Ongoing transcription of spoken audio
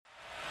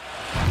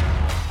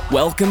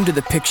Welcome to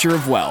The Picture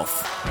of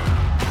Wealth,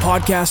 a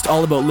podcast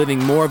all about living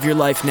more of your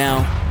life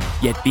now,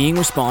 yet being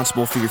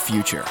responsible for your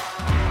future.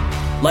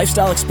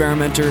 Lifestyle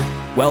experimenter,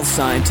 wealth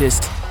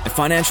scientist, and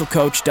financial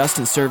coach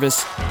Dustin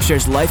Service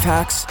shares life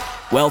hacks,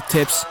 wealth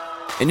tips,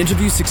 and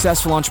interviews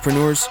successful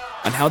entrepreneurs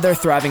on how they're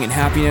thriving in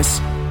happiness,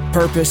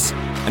 purpose,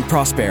 and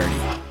prosperity.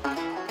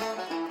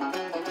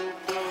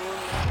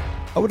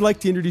 I would like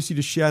to introduce you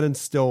to Shannon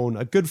Stone,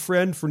 a good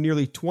friend for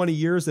nearly 20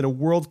 years and a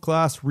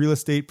world-class real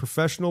estate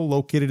professional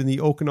located in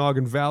the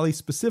Okanagan Valley,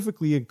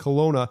 specifically in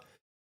Kelowna.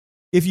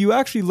 If you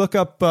actually look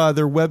up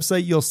their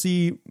website, you'll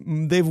see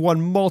they've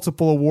won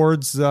multiple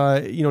awards,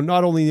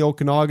 not only in the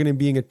Okanagan and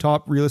being a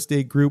top real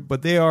estate group,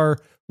 but they are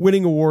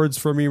winning awards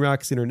from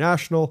ERAX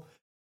International.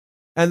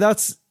 And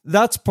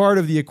that's part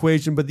of the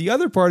equation. But the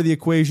other part of the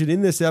equation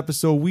in this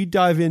episode, we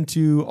dive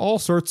into all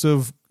sorts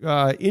of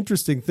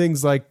interesting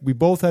things, like we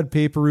both had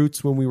paper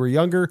routes when we were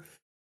younger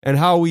and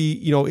how we,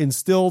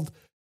 instilled,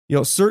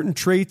 certain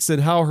traits,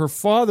 and how her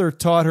father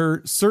taught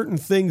her certain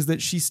things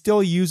that she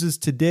still uses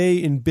today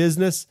in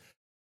business.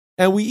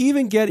 And we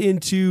even get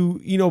into,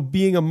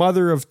 being a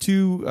mother of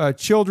two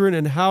children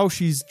and how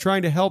she's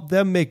trying to help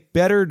them make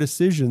better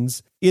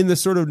decisions in the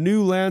sort of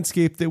new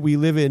landscape that we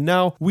live in.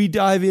 Now, we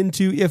dive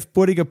into if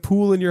putting a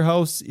pool in your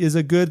house is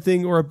a good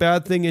thing or a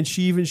bad thing. And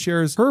she even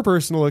shares her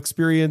personal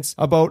experience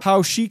about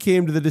how she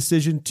came to the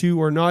decision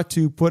to or not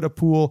to put a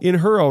pool in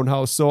her own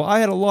house. So I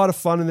had a lot of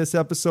fun in this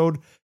episode,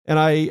 and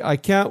I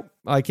can't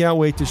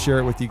wait to share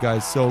it with you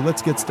guys. So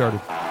let's get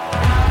started.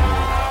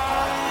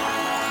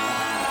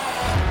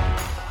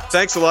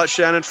 Thanks a lot,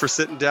 Shannon, for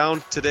sitting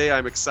down today.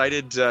 I'm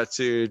excited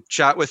to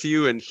chat with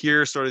you and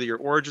hear sort of your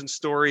origin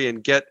story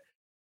and get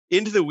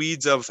into the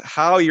weeds of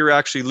how you're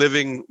actually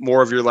living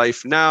more of your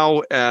life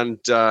now. And,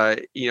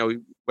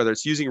 whether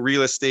it's using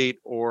real estate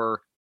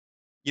or,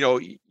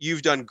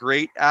 you've done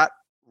great at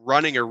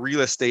running a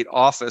real estate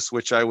office,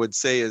 which I would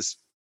say is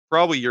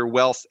probably your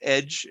wealth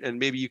edge. And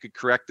maybe you could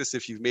correct this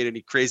if you've made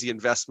any crazy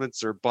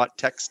investments or bought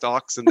tech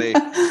stocks and they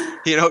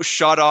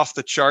shot off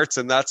the charts,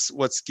 and that's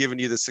what's given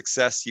you the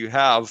success you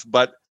have.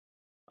 But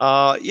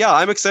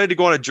I'm excited to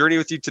go on a journey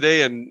with you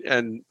today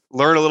and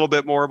learn a little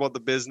bit more about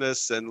the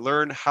business and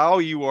learn how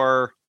you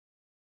are,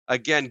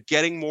 again,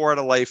 getting more out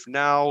of life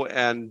now.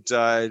 And,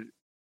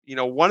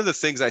 one of the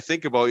things I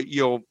think about,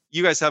 you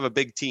guys have a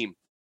big team.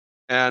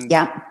 And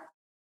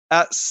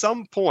at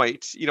some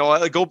point,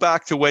 I go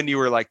back to when you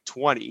were like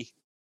 20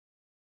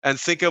 and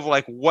think of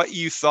like what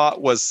you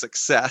thought was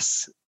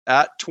success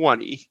at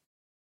 20.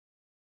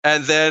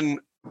 And then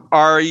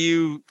are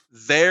you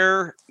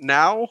there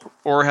now,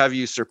 or have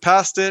you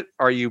surpassed it?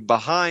 Are you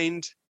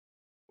behind?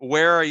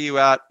 Where are you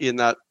at in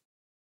that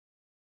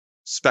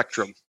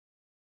spectrum?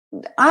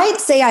 I'd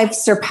say I've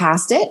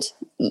surpassed it.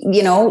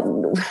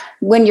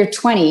 When you're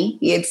 20,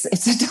 it's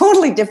a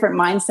totally different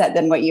mindset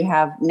than what you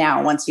have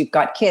now once you've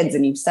got kids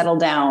and you've settled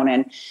down.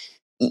 And,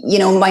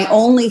 my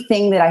only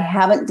thing that I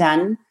haven't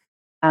done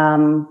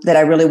that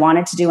I really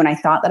wanted to do, and I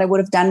thought that I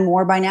would have done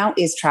more by now,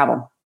 is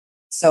travel.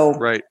 So,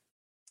 right.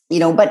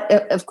 But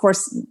of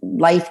course,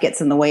 life gets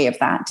in the way of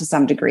that to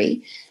some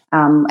degree.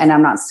 And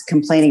I'm not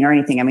complaining or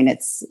anything. I mean,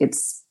 it's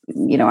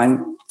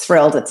I'm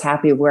thrilled. It's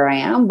happy where I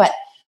am. But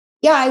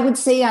yeah, I would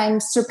say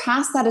I'm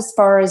surpassed that as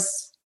far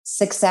as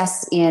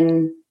success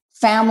in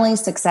family,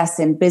 success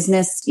in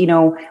business.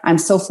 I'm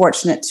so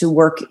fortunate to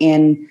work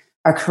in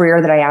a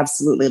career that I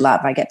absolutely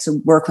love. I get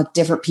to work with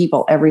different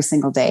people every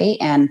single day.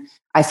 And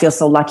I feel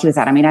so lucky with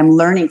that. I mean, I'm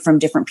learning from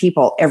different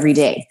people every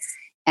day.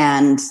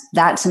 And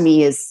that to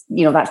me is,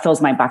 that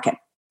fills my bucket.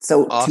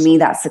 So awesome. To me,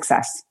 that's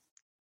success.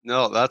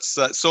 No, that's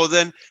so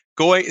then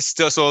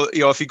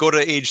if you go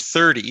to age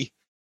 30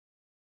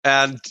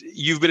 and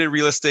you've been in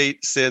real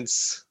estate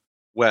since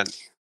when?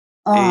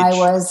 I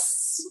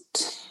was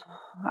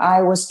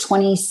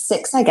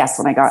 26, I guess,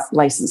 when I got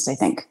licensed, I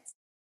think.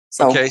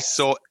 So. Okay.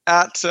 So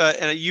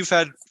and you've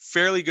had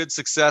fairly good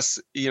success.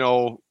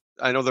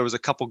 I know there was a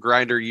couple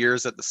grinder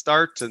years at the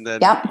start, and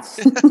then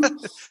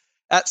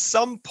at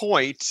some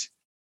point,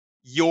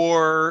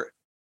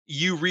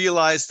 you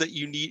realize that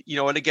you need,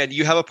 and again,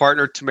 you have a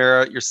partner,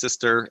 Tamara, your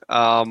sister.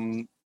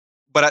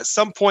 But at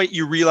some point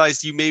you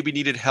realized you maybe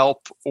needed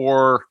help,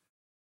 or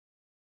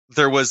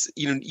there was,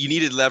 you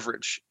needed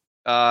leverage.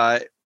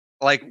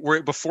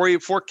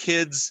 Before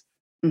kids,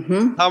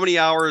 how many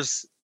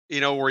hours,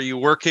 were you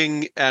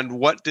working, and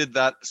what did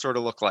that sort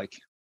of look like?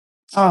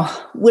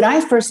 Oh, when I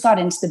first got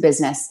into the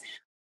business,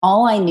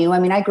 all I knew,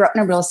 I grew up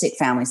in a real estate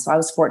family, so I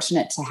was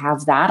fortunate to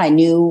have that. I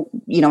knew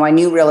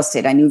real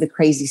estate. I knew the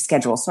crazy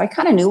schedule. So I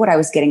kind of knew what I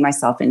was getting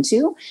myself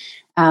into.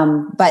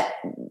 But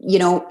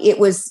it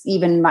was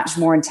even much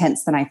more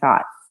intense than I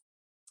thought.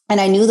 And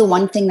I knew the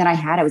one thing that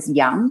I was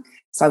young.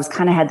 So I was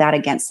kind of had that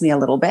against me a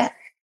little bit.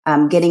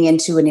 Getting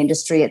into an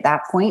industry at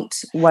that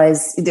point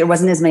there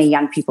wasn't as many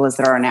young people as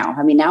there are now.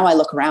 I mean, now I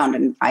look around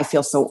and I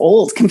feel so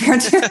old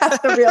compared to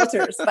the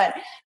realtors,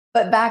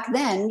 but back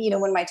then,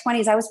 in my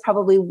 20s, I was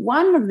probably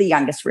one of the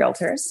youngest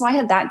realtors. So I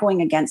had that going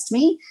against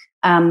me.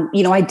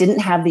 I didn't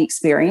have the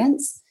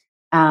experience.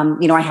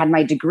 I had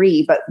my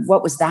degree, but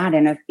what was that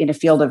in a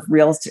field of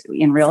real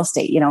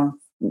estate?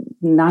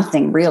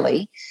 Nothing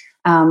really.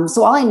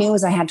 So all I knew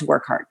was I had to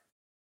work hard,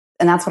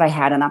 and that's what I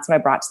had, and that's what I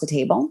brought to the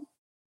table.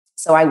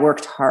 So I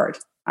worked hard.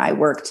 I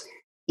worked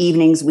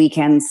evenings,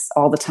 weekends,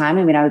 all the time.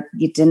 I mean,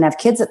 you didn't have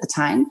kids at the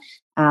time.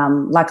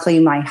 Luckily,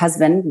 my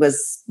husband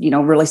was,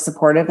 really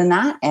supportive in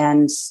that.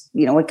 And,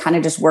 it kind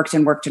of just worked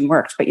and worked and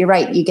worked. But you're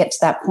right. You get to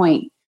that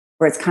point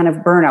where it's kind of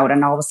burnout.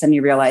 And all of a sudden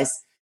you realize,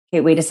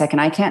 hey, wait a second,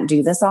 I can't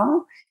do this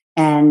all.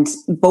 And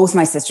both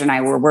my sister and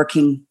I were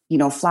working,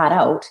 flat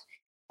out,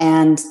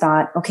 and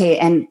thought, okay,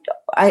 and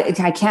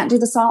I can't do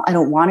this all. I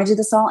don't want to do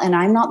this all. And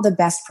I'm not the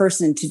best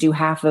person to do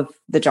half of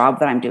the job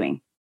that I'm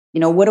doing.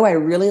 What do I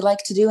really like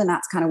to do? And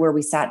that's kind of where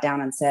we sat down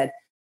and said,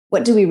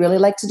 what do we really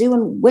like to do?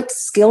 And what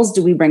skills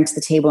do we bring to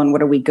the table? And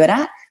what are we good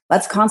at?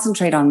 Let's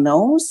concentrate on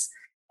those,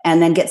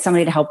 and then get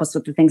somebody to help us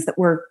with the things that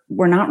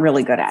we're not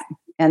really good at.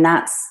 And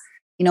that's,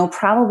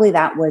 probably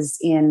that was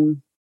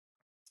in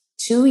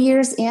 2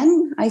 years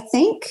in, I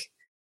think.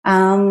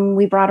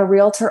 We brought a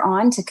realtor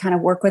on to kind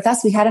of work with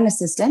us. We had an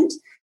assistant,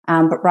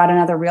 but brought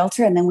another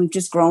realtor, and then we've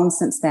just grown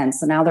since then.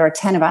 So now there are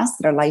 10 of us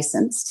that are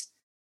licensed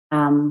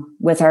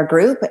with our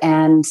group,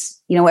 and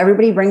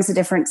everybody brings a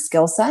different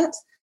skill set.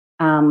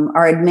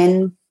 Our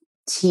admin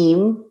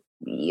team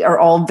are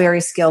all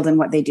very skilled in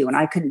what they do, and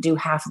I couldn't do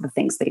half of the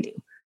things they do.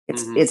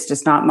 It's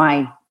just not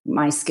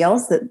my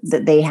skills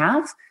that they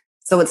have.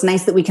 So it's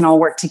nice that we can all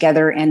work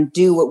together and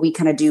do what we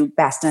kind of do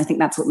best, and I think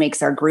that's what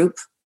makes our group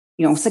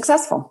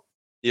successful.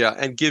 Yeah,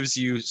 and gives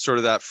you sort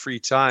of that free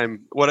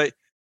time. What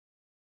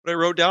I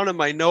wrote down in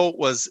my note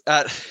was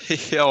at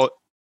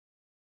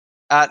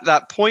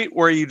that point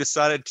where you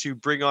decided to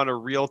bring on a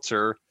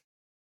realtor,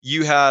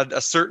 you had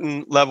a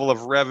certain level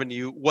of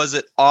revenue. Was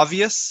it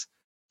obvious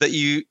that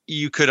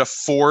you could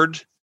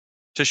afford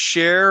to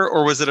share,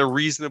 or was it a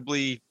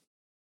reasonably,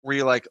 were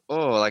you like,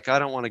 I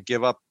don't want to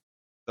give up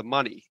the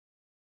money?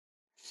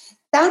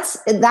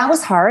 That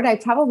was hard. I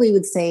probably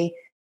would say,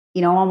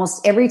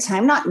 almost every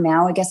time, not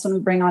now, I guess, when we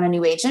bring on a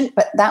new agent,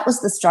 but that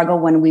was the struggle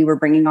when we were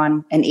bringing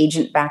on an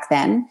agent back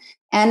then.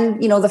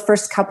 And, the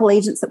first couple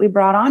agents that we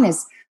brought on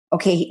is,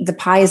 okay, the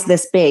pie is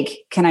this big.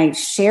 Can I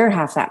share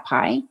half that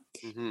pie?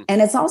 Mm-hmm.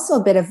 And it's also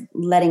a bit of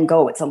letting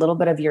go. It's a little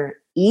bit of your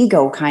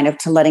ego kind of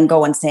to letting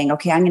go and saying,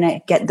 okay, I'm going to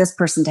get this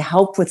person to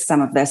help with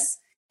some of this,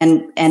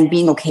 and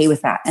being okay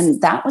with that. And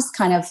that was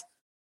kind of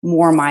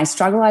more my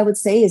struggle, I would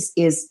say,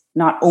 is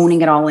not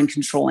owning it all and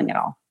controlling it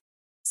all.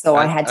 So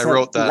I had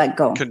to let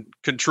go.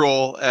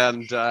 Control,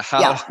 and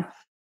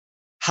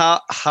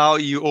how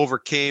you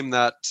overcame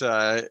that,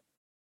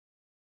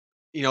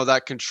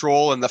 that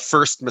control, and the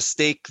first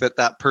mistake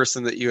that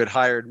person that you had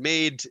hired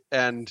made.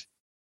 And,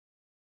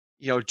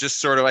 just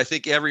sort of, I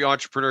think every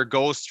entrepreneur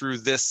goes through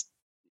this,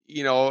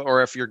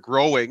 or if you're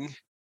growing,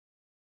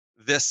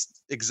 this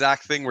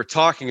exact thing we're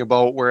talking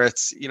about, where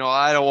it's,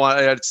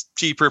 it's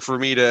cheaper for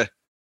me to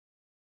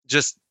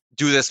just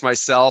do this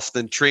myself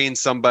than train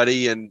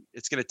somebody, and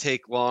it's going to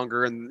take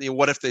longer. And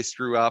what if they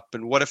screw up,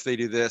 and what if they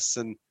do this?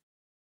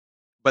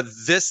 But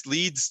this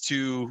leads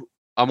to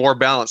a more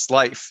balanced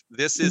life.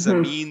 This is a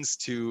means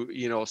to,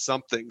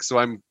 something. So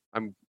I'm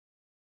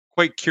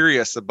quite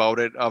curious about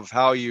it, of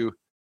how you,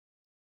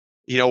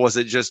 was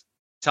it just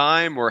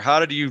time, or how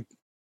did you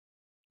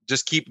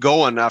just keep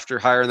going after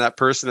hiring that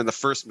person and the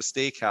first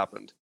mistake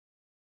happened?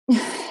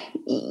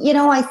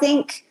 I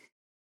think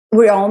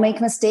we all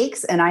make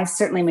mistakes, and I've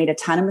certainly made a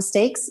ton of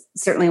mistakes,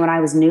 certainly when I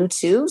was new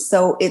too.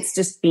 So it's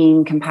just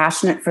being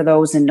compassionate for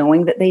those and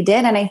knowing that they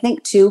did. And I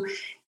think too,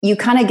 you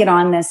kind of get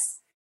on this,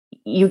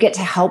 you get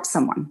to help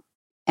someone.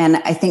 And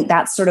I think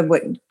that's sort of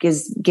what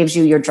gives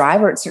you your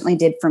drive, or it certainly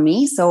did for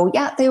me. So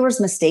yeah, there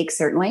was mistakes,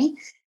 certainly.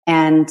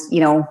 And,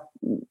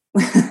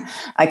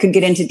 I could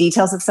get into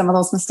details of some of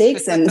those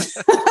mistakes, and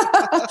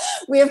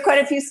we have quite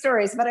a few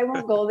stories, but I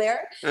won't go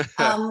there.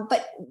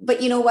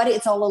 But you know what?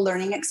 It's all a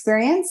learning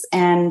experience.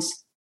 And,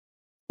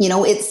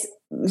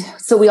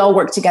 so we all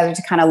work together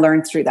to kind of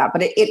learn through that.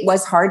 But it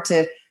was hard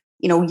to,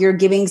 you're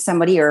giving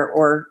somebody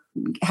or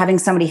having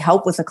somebody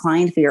help with a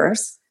client of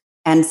yours,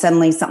 and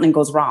suddenly something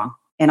goes wrong.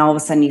 And all of a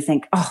sudden you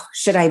think, oh,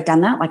 should I have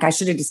done that? Like, I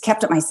should have just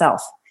kept it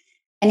myself.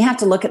 And you have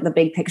to look at the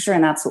big picture.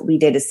 And that's what we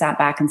did, is sat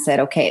back and said,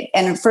 okay.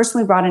 And at first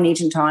when we brought an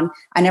agent on,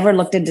 I never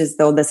looked at it as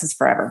though this is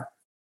forever.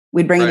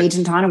 We'd bring an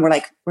agent on and we're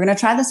like, we're going to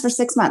try this for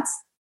 6 months.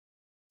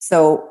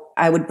 So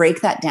I would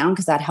break that down,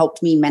 because that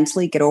helped me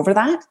mentally get over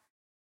that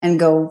and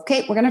go,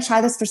 okay, we're going to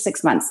try this for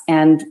 6 months.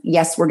 And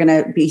yes, we're going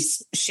to be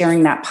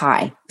sharing that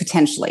pie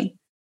potentially.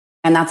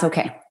 And that's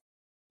okay.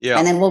 Yeah.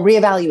 And then we'll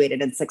reevaluate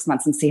it in 6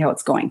 months and see how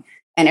it's going.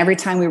 And every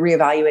time we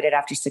reevaluate it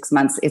after 6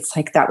 months, it's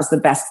like, that was the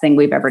best thing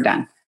we've ever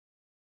done.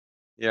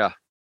 Yeah.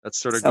 That's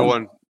sort of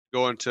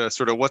going to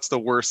sort of, what's the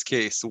worst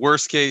case? The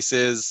worst case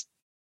is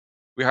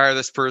we hire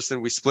this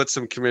person, we split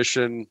some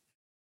commission,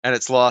 and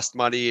it's lost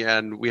money,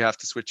 and we have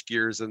to switch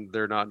gears, and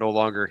they're no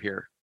longer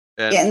here.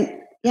 And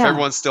if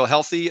everyone's still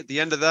healthy at the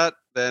end of that,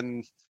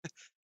 then,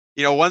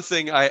 one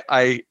thing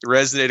I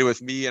resonated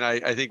with me, and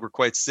I think we're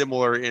quite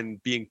similar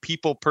in being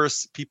people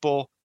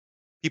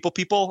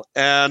people.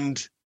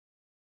 And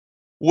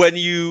when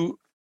you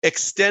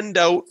extend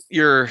out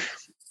your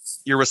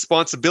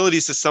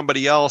responsibilities to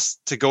somebody else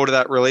to go to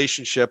that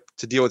relationship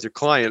to deal with your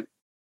client,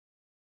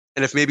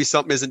 and if maybe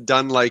something isn't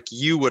done like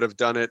you would have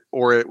done it,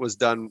 or it was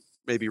done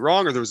maybe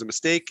wrong, or there was a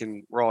mistake,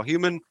 and we're all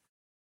human,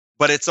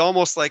 but it's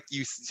almost like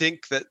you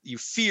think that you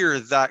fear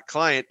that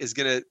client is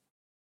going to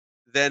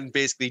then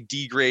basically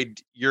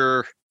degrade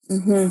your, I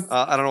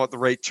don't know what the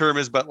right term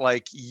is, but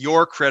like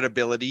your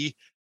credibility,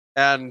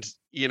 and,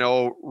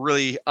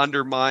 really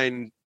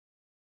undermine,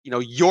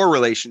 your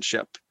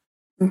relationship,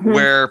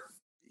 where,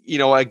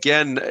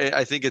 again,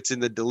 I think it's in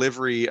the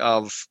delivery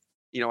of,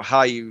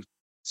 how you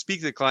speak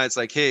to the clients,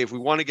 like, hey, if we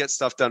want to get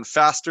stuff done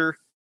faster,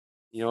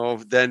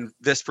 then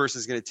this person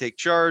is going to take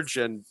charge,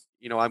 and,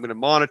 I'm going to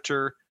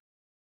monitor.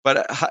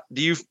 But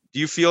do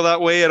you feel that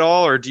way at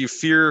all, or do you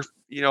fear,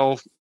 the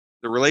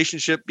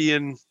relationship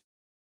being,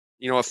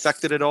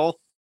 affected at all?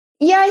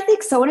 Yeah, I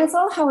think so. And it's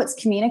all how it's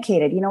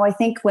communicated. I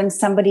think when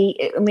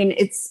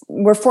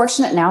we're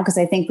fortunate now because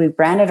I think we've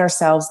branded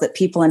ourselves that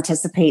people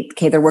anticipate,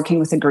 okay, they're working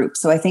with a group.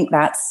 So I think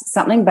that's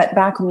something. But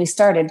back when we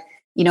started,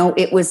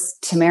 it was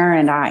Tamara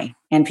and I,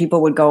 and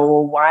people would go,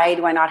 well, why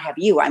do I not have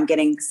you? I'm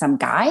getting some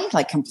guy,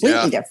 like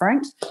completely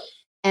different.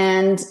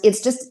 And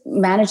it's just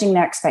managing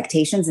their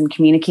expectations and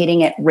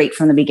communicating it right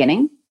from the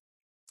beginning.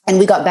 And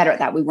we got better at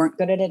that. We weren't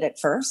good at it at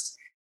first,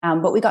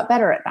 but we got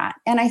better at that.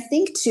 And I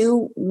think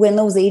too, when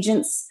those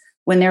agents,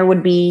 when there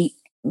would be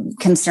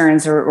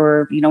concerns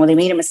or they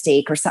made a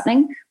mistake or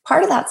something,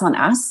 part of that's on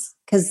us,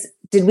 because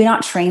did we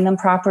not train them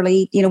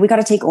properly? We got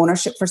to take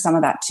ownership for some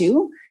of that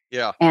too.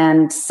 Yeah.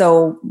 And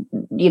so,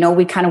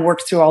 we kind of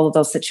worked through all of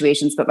those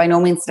situations, but by no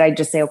means did I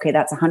just say, okay,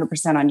 that's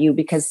 100% on you,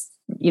 because,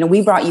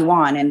 we brought you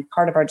on, and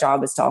part of our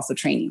job is to also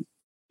train you.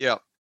 Yeah.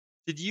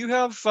 Did you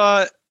have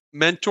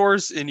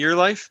mentors in your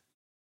life?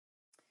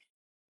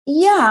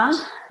 Yeah,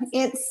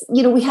 it's,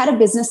 we had a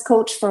business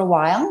coach for a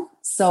while.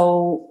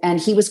 So, and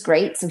he was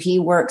great. So he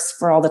works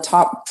for all the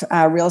top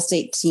real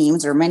estate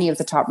teams, or many of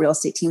the top real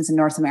estate teams in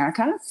North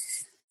America.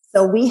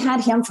 So we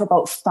had him for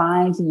about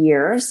 5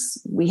 years.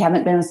 We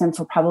haven't been with him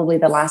for probably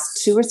the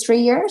last 2 or 3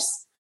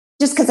 years,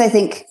 just because I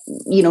think,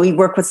 you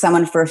work with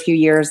someone for a few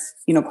years,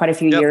 quite a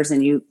few years,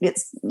 and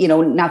it's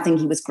nothing.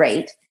 He was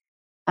great.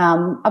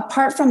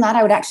 Apart from that,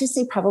 I would actually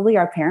say probably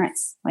our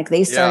parents, like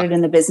they started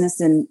in the business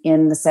in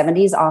the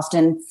 70s.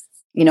 Often,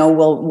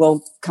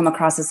 we'll come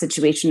across a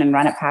situation and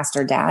run it past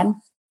our dad.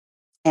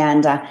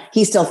 And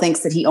he still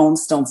thinks that he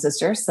owns Stone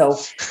Sisters. So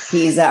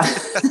he's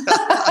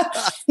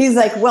he's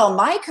like, well,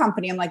 my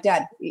company. I'm like,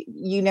 Dad,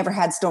 you never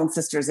had Stone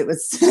Sisters. It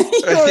was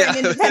an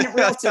independent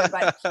realtor.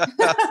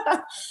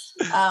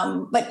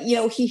 But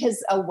he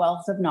has a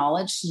wealth of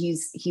knowledge.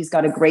 He's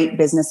got a great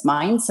business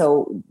mind.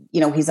 So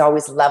he's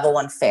always level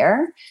and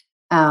fair.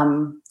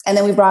 And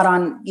then we brought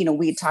on,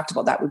 we talked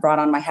about that. We brought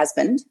on my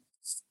husband.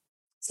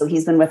 So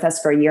he's been with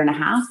us for 1.5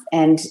 years,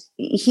 and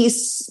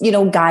he's,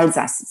 guides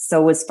us.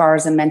 So as far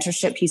as a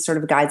mentorship, he sort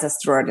of guides us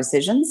through our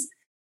decisions.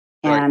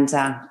 And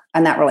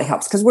that really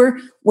helps, because we're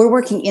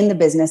working in the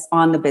business,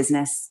 on the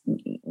business,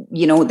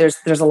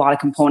 there's a lot of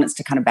components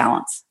to kind of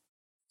balance.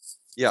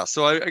 Yeah.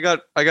 So I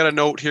got a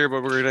note here,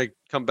 but we're going to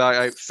come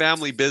back.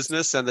 Family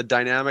business and the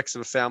dynamics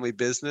of a family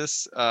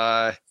business.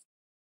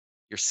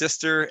 Your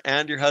sister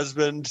and your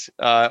husband.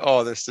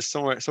 There's just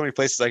so many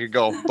places I could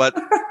go, but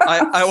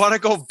I want to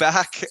go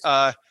back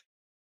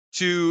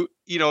to,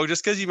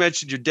 just because you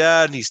mentioned your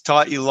dad and he's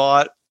taught you a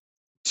lot,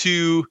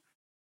 to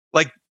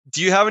like,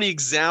 do you have any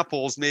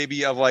examples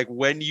maybe of like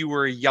when you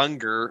were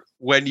younger,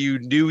 when you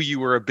knew you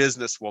were a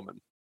businesswoman?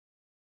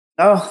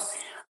 Oh,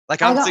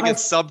 like I'm thinking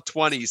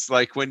sub-20s,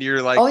 like when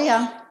you're like,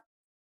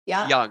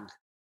 young.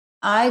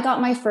 I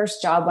got my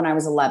first job when I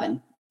was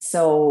 11.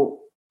 So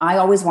I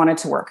always wanted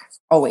to work,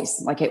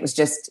 always. Like it was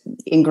just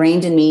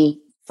ingrained in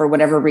me for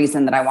whatever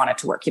reason that I wanted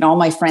to work. All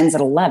my friends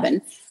at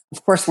 11,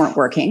 of course, weren't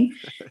working.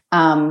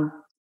 And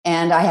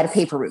I had a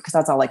paper route because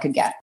that's all I could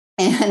get.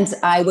 And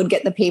I would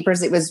get the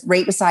papers. It was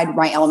right beside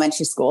my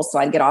elementary school. So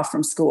I'd get off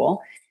from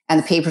school and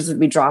the papers would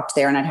be dropped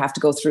there, and I'd have to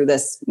go through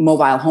this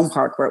mobile home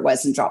park where it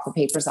was and drop the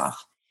papers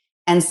off.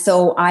 And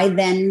so I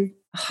then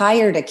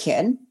hired a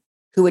kid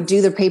who would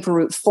do the paper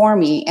route for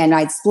me, and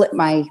I'd split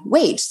my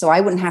wage so I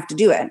wouldn't have to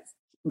do it,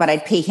 but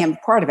I'd pay him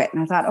part of it.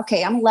 And I thought,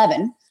 okay, I'm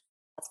 11.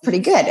 That's pretty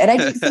good. And I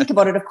didn't think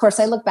about it. Of course,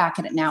 I look back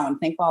at it now and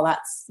think, well,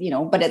 that's,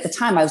 but at the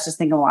time I was just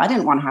thinking, well, I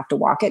didn't want to have to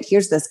walk it.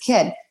 Here's this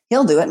kid.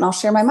 He'll do it and I'll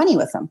share my money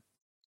with him.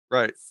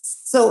 Right.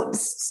 So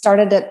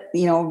started at,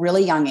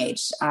 really young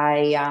age.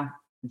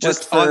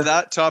 Just on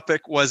that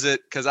topic, was it,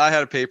 because I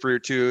had a paper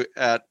route too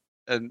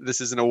and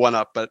this isn't a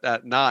one-up, but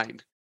at 9,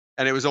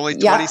 and it was only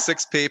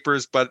 26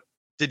 papers, but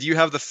did you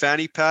have the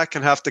fanny pack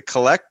and have to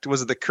collect?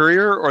 Was it the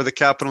Courier or the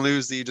Capital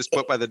News that you just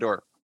put by the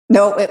door?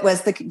 No, it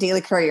was the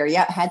Daily Courier.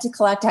 Yeah, had to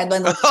collect. I had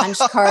my punch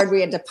card.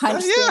 We had to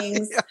punch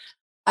things. Yeah.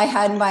 I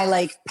had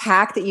my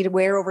pack that you'd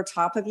wear over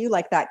top of you,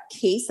 like that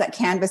case, that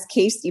canvas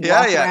case you'd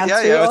walk around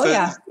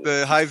through.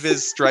 The high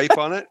vis stripe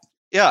on it.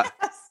 Yeah.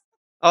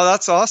 Oh,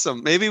 that's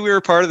awesome. Maybe we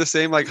were part of the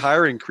same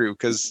hiring crew,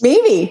 because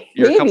maybe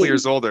you're a couple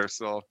years older.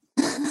 So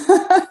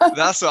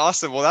That's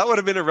awesome. Well, that would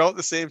have been around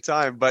the same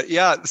time. But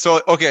yeah,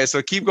 so okay,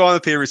 so keep going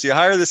with the papers. You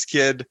hire this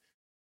kid,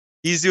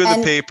 he's doing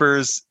the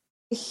papers.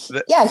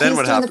 Yeah, then he's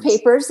what doing happens? the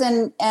papers,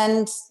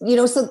 and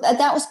so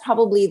that was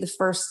probably the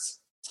first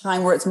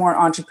time where it's more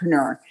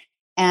entrepreneur.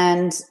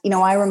 And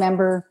I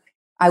remember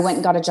I went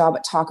and got a job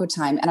at Taco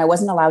Time, and I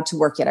wasn't allowed to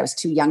work yet. I was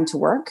too young to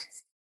work.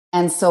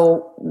 And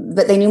so,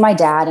 but they knew my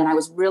dad, and I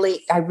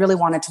really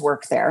wanted to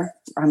work there.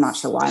 I'm not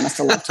sure why. I must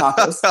have loved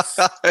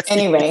tacos.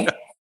 Anyway,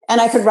 and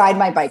I could ride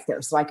my bike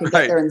there, so I could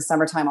get there in the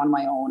summertime on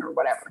my own or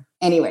whatever.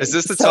 Anyway, is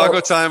this the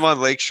Taco Time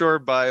on Lakeshore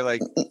by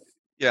like?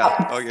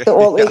 Yeah. Okay.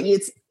 So,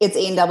 it's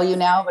A&W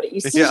now, but it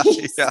used to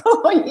be. Yeah.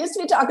 So it used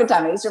to be Taco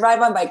Time. I used to ride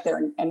my bike there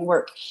and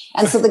work.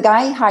 And so the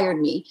guy hired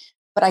me,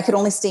 but I could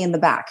only stay in the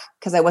back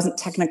because I wasn't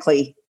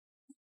technically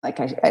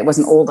I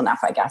wasn't old enough,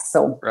 I guess.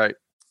 So right.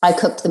 I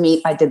cooked the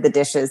meat, I did the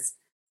dishes.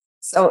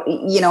 So,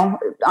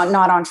 I'm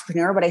not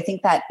entrepreneur, but I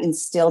think that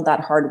instilled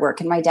that hard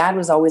work. And my dad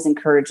was always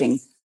encouraging,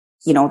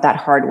 that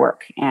hard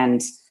work.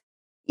 And,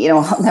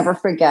 I'll never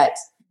forget.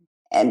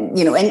 And,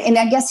 and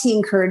I guess he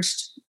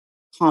encouraged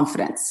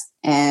confidence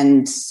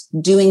and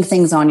doing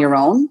things on your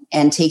own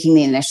and taking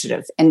the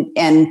initiative.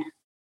 And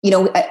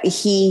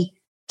he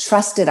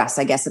trusted us,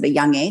 I guess, at a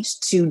young age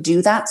to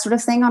do that sort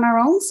of thing on our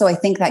own. So I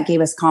think that gave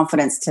us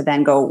confidence to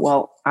then go,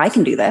 well, I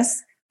can do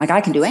this. Like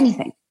I can do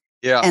anything.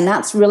 Yeah. And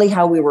that's really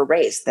how we were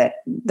raised, that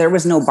there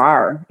was no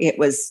bar. It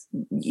was,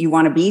 you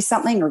want to be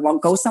something or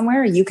won't go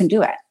somewhere, you can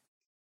do it.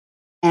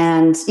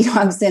 And,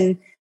 I was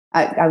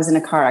in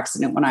a car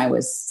accident when I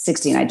was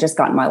 16. I'd just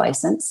gotten my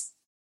license,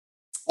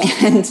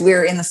 and we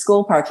were in the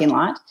school parking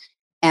lot,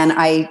 and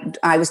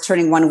I was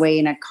turning one way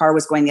and a car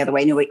was going the other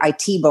way. Anyway, I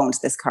T-boned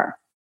this car,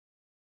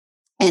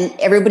 and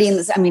everybody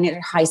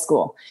in high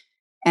school,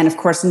 and of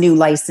course, new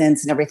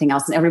license and everything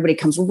else. And everybody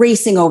comes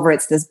racing over.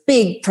 It's this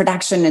big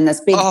production and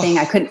this big thing.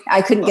 I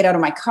couldn't get out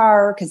of my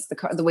car because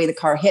the way the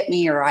car hit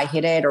me, or I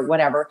hit it or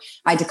whatever.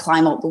 I had to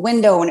climb out the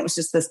window, and it was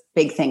just this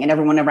big thing. And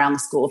everyone around the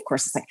school, of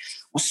course, is like,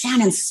 well,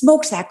 Shannon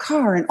smoked that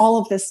car and all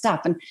of this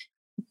stuff. And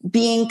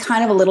being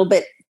kind of a little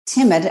bit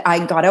timid,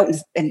 I got out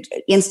and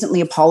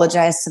instantly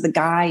apologized to the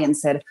guy and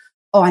said,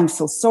 oh, I'm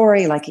so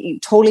sorry. Like,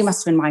 it totally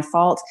must have been my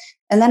fault.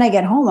 And then I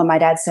get home and my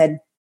dad said,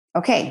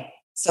 okay,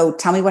 so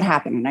tell me what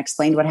happened. And I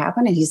explained what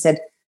happened. And he said,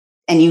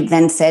 and you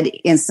then said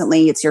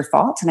instantly it's your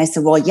fault. And I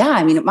said, well, yeah,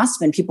 it must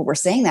have been. People were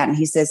saying that. And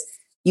he says,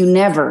 you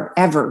never,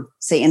 ever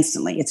say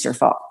instantly it's your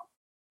fault.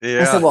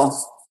 Yeah. I said,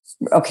 well,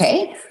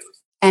 okay.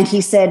 And he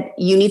said,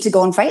 you need to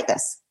go and fight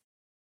this.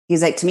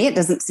 He's like, to me, it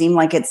doesn't seem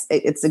like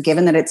it's a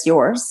given that it's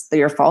yours,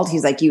 your fault.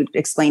 He's like, you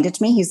explained it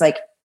to me. He's like,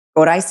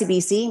 go to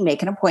ICBC,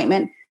 make an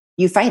appointment,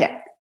 you fight it.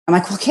 I'm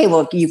like, okay,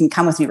 well, you can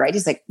come with me, right?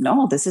 He's like,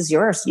 no, this is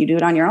yours. You do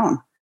it on your own.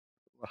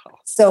 Wow.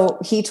 So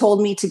he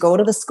told me to go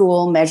to the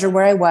school, measure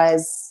where I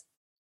was,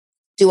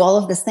 do all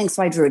of this thing.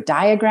 So I drew a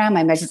diagram.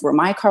 I measured where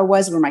my car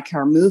was, where my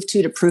car moved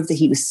to prove that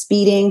he was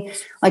speeding.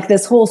 Like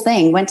this whole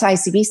thing, went to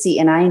ICBC,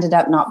 and I ended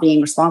up not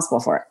being responsible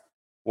for it.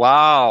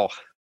 Wow.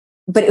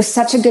 But it was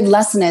such a good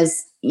lesson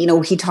as,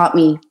 he taught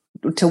me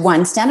to,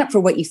 one, stand up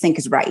for what you think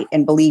is right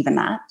and believe in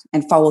that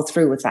and follow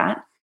through with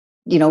that.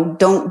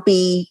 Don't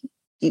be,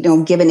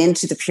 given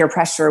into the peer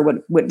pressure,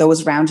 what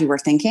those around you were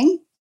thinking,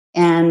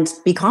 and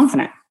be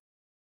confident.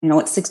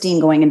 At 16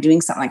 going and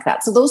doing something like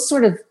that. So those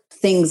sort of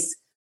things,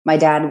 my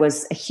dad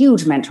was a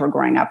huge mentor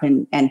growing up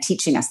and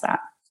teaching us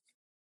that.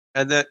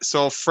 And then,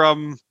 so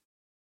from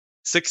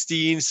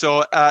 16,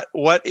 so at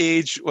what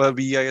age will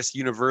be, I guess,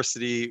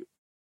 university?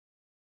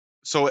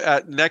 So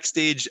at next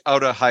stage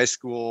out of high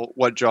school,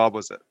 what job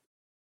was it?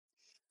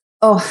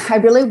 Oh, I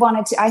really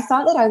wanted to, I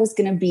thought that I was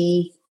going to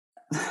be,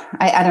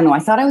 I don't know. I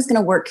thought I was going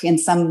to work in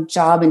some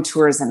job in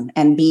tourism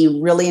and be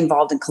really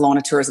involved in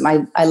Kelowna tourism.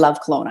 I love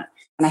Kelowna.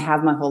 And I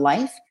have my whole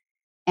life.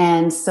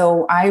 And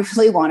so I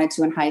really wanted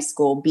to, in high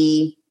school,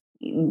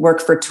 work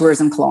for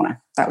Tourism Kelowna.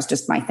 That was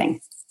just my thing.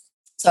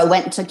 So I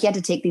went and you had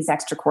to take these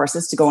extra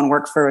courses to go and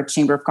work for a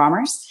Chamber of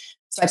Commerce.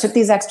 So I took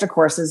these extra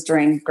courses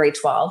during grade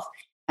 12.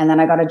 And then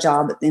I got a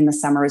job in the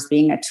summer as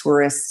being a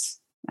tourist,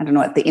 I don't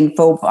know, at the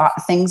info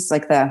things,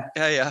 like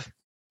the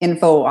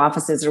info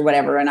offices or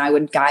whatever. And I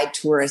would guide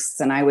tourists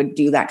and I would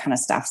do that kind of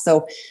stuff.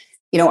 So,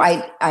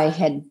 I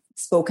had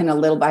spoken a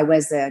little. I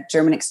was a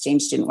German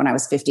exchange student when I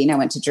was 15. I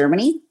went to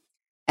Germany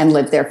and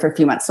lived there for a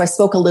few months. So I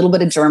spoke a little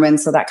bit of German.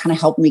 So that kind of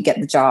helped me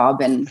get the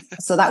job. And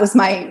so that was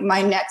my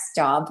next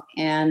job.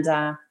 And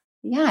I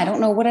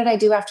don't know. What did I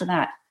do after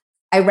that?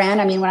 I ran,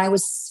 when I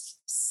was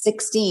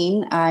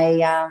 16,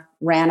 I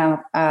ran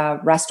a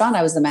restaurant.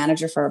 I was the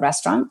manager for a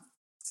restaurant.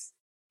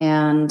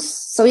 And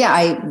so,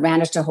 I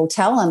managed a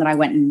hotel, and then I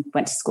went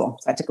to school.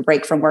 So I took a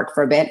break from work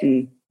for a bit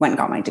and went and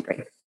got my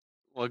degree.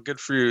 Well, good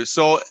for you.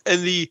 So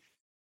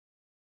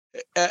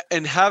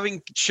and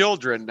having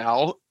children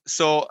now,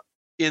 so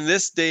in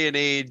this day and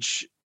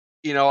age,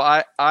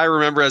 I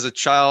remember as a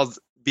child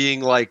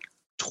being like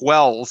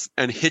 12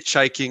 and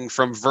hitchhiking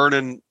from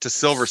Vernon to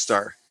Silver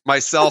Star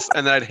myself.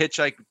 And then I'd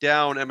hitchhike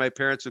down and my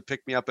parents would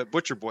pick me up at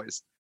Butcher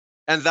Boys.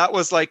 And that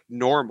was like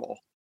normal.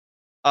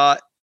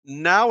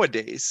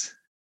 Nowadays,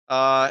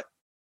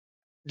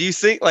 do you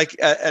think like,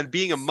 and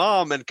being a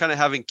mom and kind of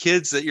having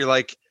kids that you're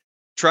like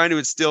trying to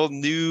instill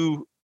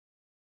new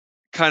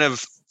kind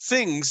of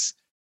things,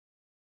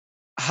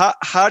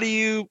 how do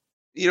you,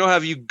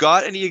 have you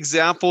got any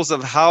examples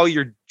of how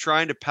you're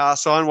trying to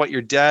pass on what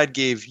your dad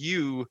gave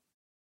you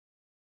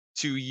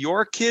to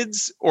your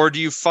kids? Or do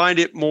you find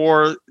it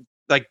more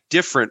like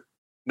different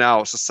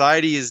now?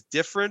 Society is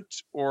different,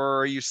 or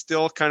are you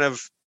still kind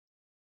of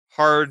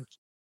hard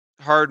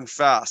and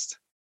fast?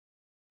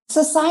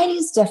 Society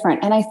is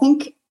different. And I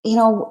think,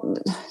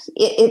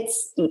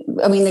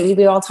 I mean,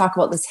 we all talk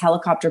about this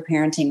helicopter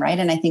parenting, right?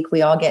 And I think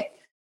we all get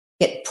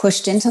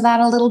pushed into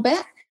that a little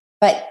bit.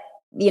 But,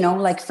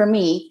 like for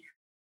me,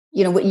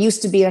 what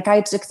used to be like,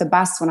 I took the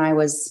bus when I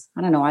was,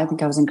 I don't know, I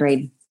think I was in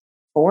grade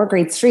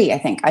 3, I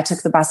think. I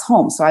took the bus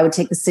home. So I would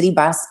take the city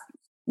bus.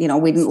 We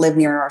didn't live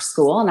near our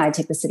school, and I'd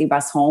take the city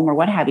bus home or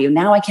what have you.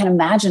 Now I can't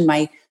imagine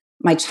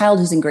my child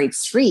who's in grade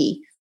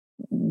 3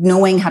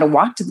 knowing how to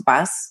walk to the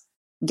bus,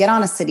 get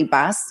on a city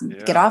bus,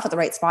 get off at the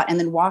right spot, and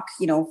then walk,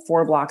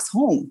 4 blocks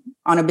home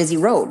on a busy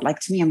road. Like,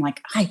 to me, I'm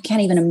like, I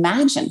can't even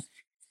imagine.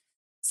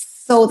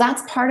 So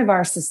that's part of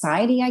our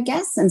society, I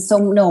guess. And so,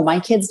 no, my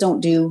kids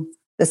don't do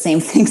the same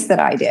things that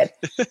I did.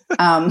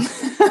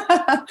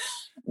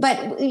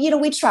 But,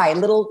 we try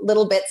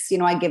little bits,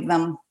 I give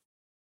them,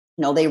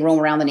 they roam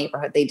around the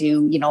neighborhood. They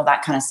do,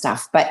 that kind of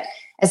stuff. But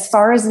as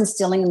far as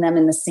instilling them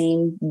in the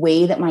same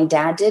way that my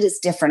dad did, is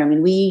different. I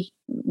mean,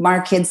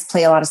 our kids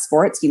play a lot of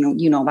sports,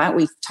 you know that.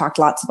 We've talked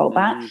lots about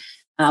that.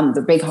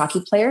 They're big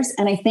hockey players.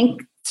 And I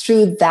think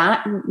through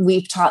that,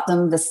 we've taught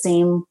them the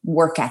same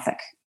work ethic,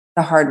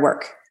 the hard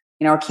work.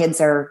 Our kids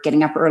are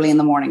getting up early in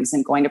the mornings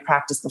and going to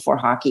practice before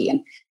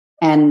hockey.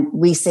 And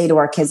we say to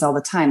our kids all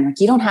the time, like,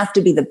 you don't have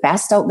to be the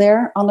best out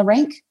there on the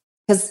rink,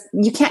 because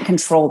you can't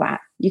control that.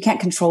 You can't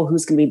control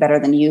who's going to be better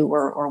than you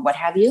or what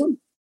have you.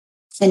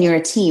 And you're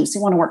a team, so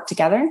you want to work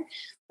together,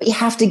 but you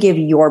have to give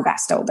your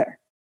best out there.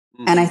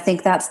 And I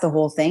think that's the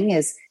whole thing,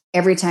 is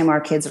every time our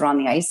kids are on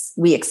the ice,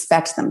 we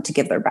expect them to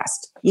give their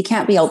best. You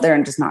can't be out there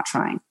and just not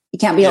trying. You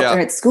can't be out there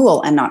at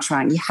school and not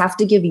trying. You have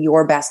to give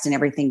your best in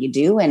everything you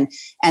do. And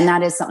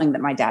that is something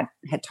that my dad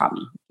had taught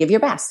me. Give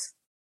your best.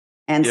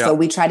 And so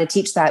we try to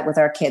teach that with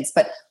our kids,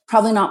 but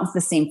probably not with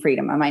the same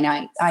freedom. I mean,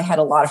 I had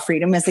a lot of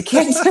freedom as a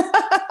kid.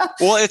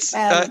 Well, it's,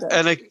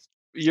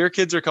 your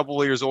kids are a couple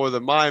of years older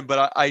than mine,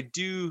 but I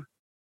do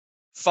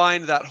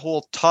find that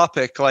whole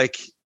topic, like,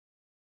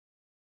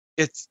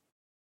 it's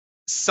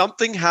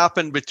something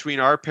happened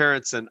between our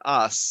parents and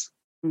us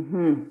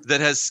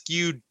that has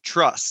skewed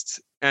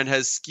trust and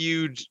has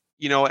skewed,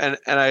 and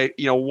I,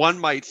 one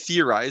might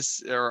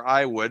theorize, or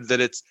I would, that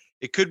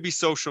it could be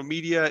social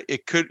media.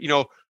 It could,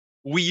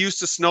 we used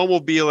to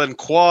snowmobile and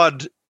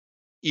quad,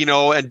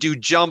 and do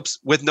jumps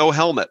with no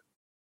helmet.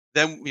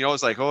 Then,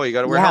 it's like, oh, you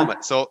got to wear a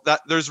helmet. So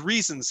that there's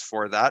reasons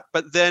for that.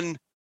 But then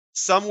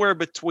somewhere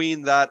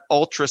between that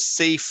ultra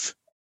safe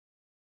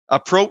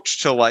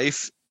approach to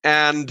life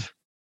and,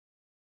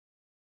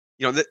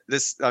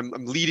 this, I'm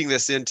leading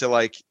this into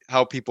like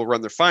how people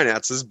run their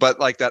finances, but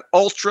like that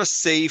ultra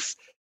safe,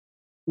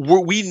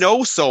 we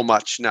know so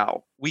much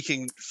now. We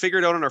can figure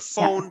it out on our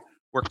phone.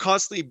 We're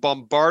constantly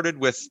bombarded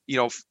with,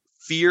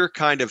 fear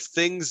kind of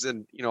things.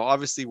 And,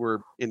 obviously we're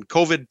in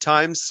COVID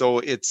times, so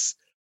it's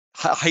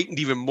heightened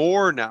even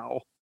more now.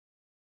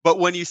 But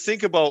when you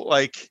think about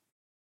like,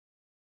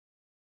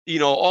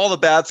 all the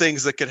bad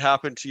things that could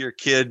happen to your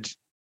kid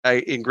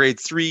in grade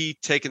 3,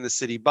 taking the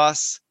city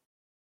bus,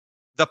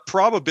 the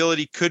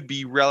probability could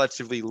be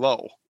relatively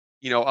low,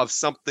 of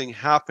something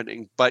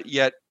happening, but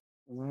yet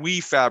we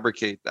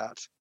fabricate that.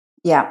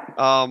 Yeah.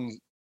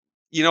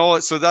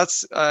 So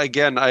that's,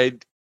 again, I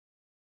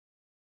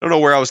don't know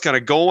where I was kind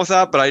of going with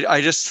that, but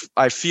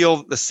I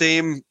feel the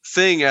same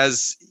thing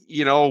as,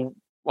 on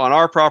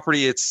our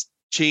property, it's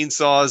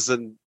chainsaws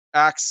and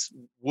axe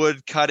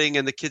wood cutting,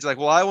 and the kids are like,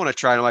 well, I want to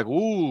try. And I'm like,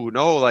 ooh,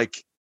 no,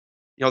 like,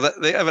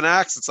 they have an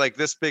axe. It's like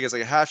this big. It's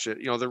like a hatchet.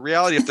 The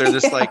reality, if they're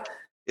just like,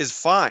 is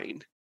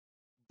fine.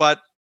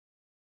 But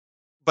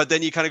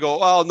then you kind of go,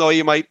 oh no,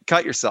 you might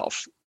cut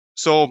yourself.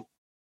 So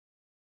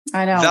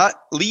I know that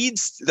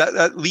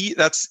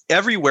that's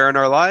everywhere in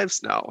our lives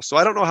now. So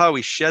I don't know how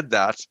we shed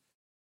that,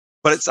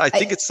 but I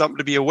think it's something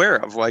to be aware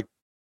of. Like,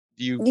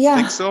 do you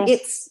think so?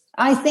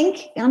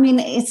 I mean,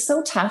 it's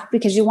so tough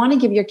because you want to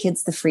give your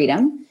kids the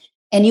freedom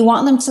and you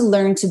want them to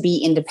learn to be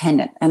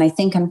independent. And I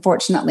think,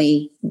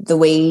 unfortunately, the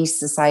way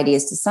society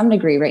is to some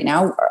degree right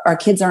now, our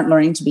kids aren't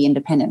learning to be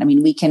independent. I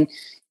mean, we can,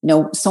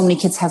 so many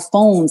kids have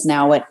phones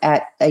now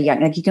at a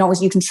young, like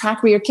you can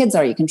track where your kids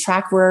are. You can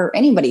track where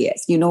anybody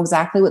is,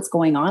 exactly what's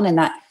going on. And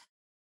that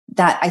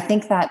I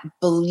think that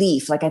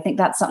belief, like, I think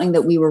that's something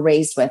that we were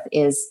raised with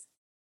is,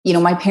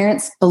 my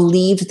parents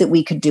believed that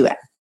we could do it.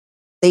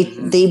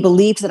 They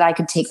believed that I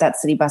could take that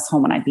city bus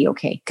home and I'd be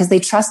okay, because they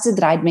trusted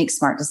that I'd make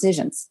smart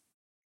decisions.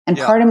 And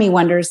part of me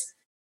wonders,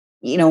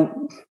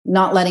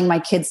 not letting my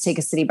kids take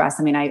a city bus.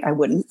 I mean, I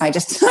wouldn't, I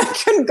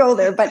couldn't go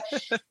there. But,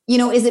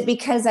 is it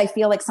because I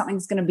feel like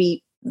something's going to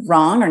be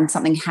wrong or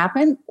something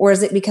happen? Or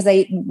is it because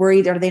I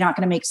worried, are they not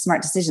going to make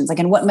smart decisions? Like,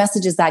 and what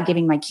message is that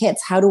giving my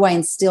kids? How do I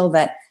instill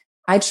that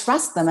I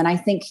trust them? And I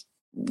think,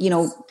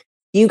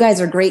 you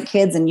guys are great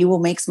kids and you will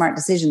make smart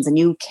decisions and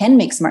you can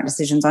make smart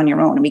decisions on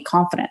your own and be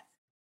confident.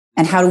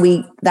 And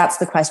that's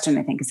the question,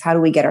 I think, is how do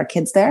we get our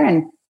kids there?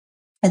 And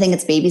I think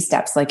it's baby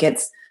steps. Like,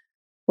 it's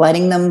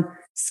letting them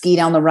ski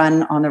down the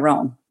run on their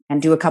own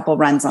and do a couple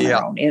runs on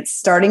their own. It's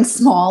starting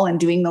small and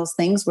doing those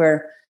things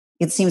where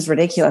it seems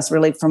ridiculous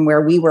really from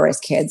where we were as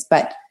kids,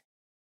 but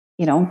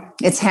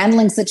it's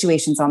handling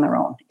situations on their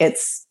own.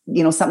 It's,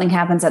 something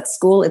happens at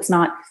school. It's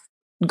not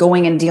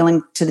going and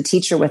dealing to the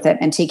teacher with it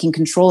and taking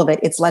control of it.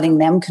 It's letting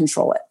them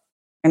control it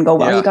and go,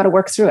 well, you got to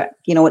work through it.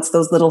 It's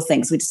those little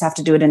things. We just have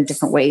to do it in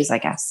different ways, I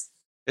guess.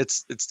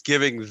 It's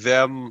giving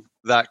them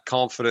that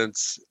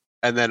confidence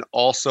and then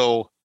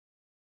also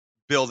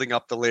building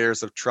up the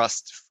layers of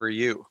trust for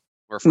you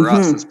or for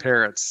us as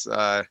parents.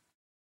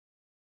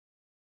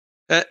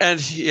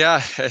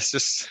 It's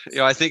just,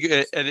 I think,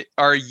 and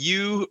are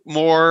you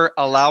more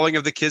allowing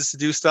of the kids to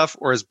do stuff,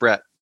 or is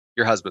Brett,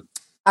 your husband?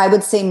 I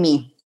would say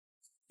me.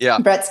 Yeah.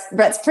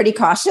 Brett's pretty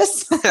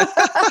cautious.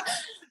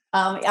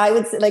 I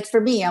would say, like, for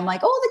me, I'm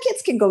like, oh, the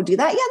kids can go do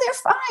that. Yeah,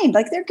 they're fine.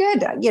 Like, they're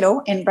good,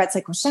 and Brett's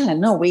like, well,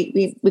 Shannon, no,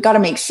 we got to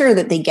make sure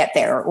that they get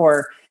there,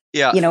 or,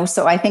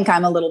 so I think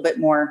I'm a little bit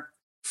more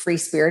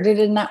free-spirited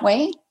in that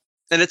way.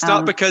 And it's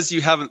not because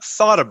you haven't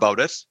thought about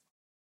it.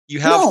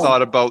 You have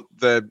thought about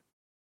the,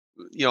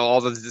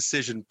 all the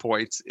decision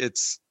points.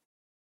 It's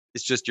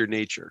just your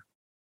nature.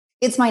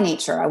 It's my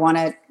nature. I want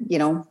to,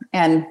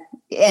 and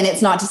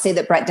it's not to say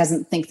that Brett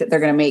doesn't think that they're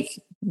going to make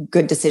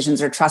good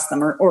decisions or trust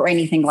them or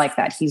anything like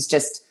that.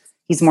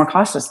 He's more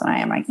cautious than I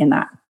am in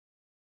that.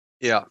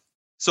 Yeah.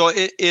 So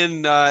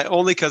in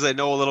only because I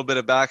know a little bit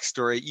of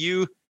backstory,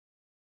 you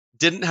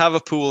didn't have a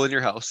pool in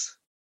your house.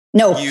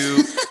 No.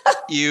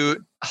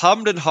 You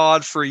hummed and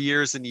hawed for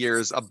years and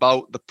years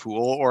about the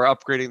pool or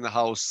upgrading the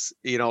house,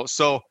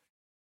 so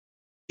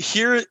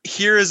here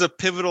is a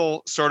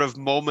pivotal sort of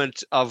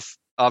moment of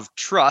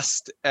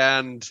trust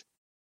and,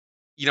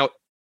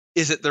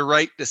 is it the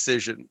right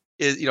decision?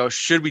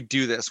 Should we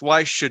do this?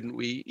 Why shouldn't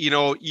we?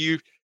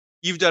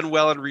 You've done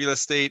well in real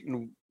estate,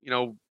 and,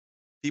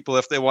 people,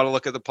 if they want to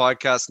look at the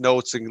podcast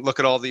notes and look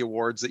at all the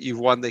awards that you've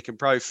won, they can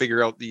probably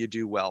figure out that you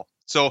do well.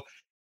 So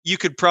you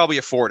could probably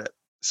afford it.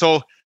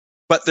 So,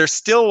 but there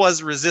still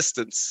was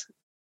resistance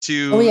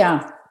to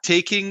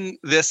taking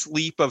this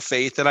leap of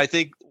faith. And I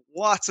think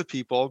lots of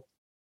people,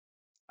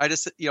 I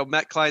just,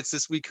 met clients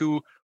this week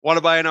who want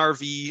to buy an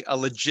RV, a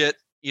legit,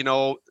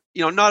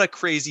 not a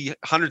crazy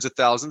hundreds of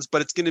thousands,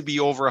 but it's going to be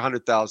over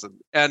 100,000.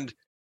 And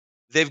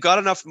they've got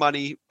enough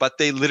money, but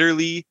they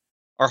literally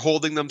are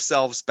holding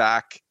themselves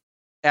back.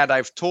 And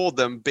I've told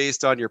them,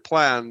 based on your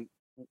plan,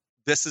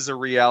 this is a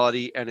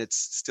reality and it's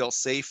still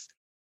safe,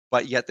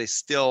 but yet there's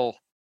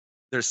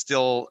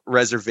still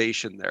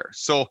reservation there.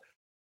 So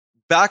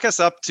back us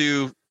up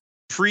to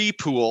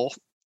pre-pool,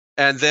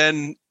 and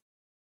then,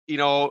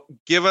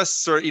 give us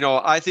sort of,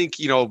 I think,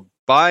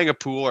 buying a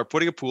pool or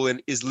putting a pool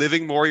in is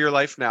living more your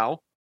life now.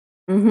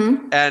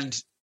 Mm-hmm. And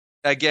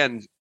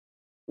again,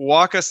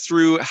 walk us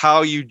through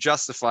how you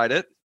justified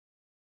it.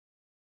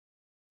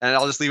 And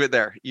I'll just leave it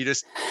there. You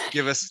just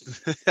give us.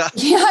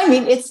 Yeah, I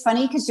mean, it's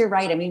funny because you're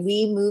right. I mean,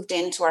 we moved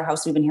into our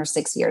house. We've been here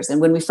 6 years.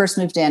 And when we first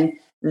moved in,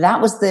 that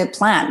was the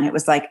plan. It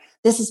was like,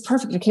 this is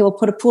perfect. Okay, we'll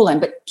put a pool in.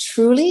 But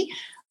truly,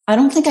 I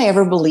don't think I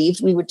ever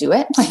believed we would do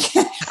it. Like,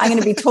 I'm going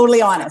to be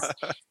totally honest.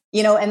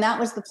 And that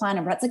was the plan.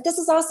 And Brett's like, this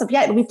is awesome.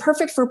 Yeah, it'll be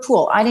perfect for a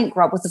pool. I didn't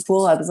grow up with a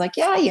pool. I was like,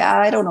 yeah,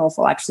 I don't know if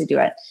we'll actually do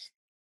it.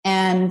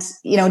 And,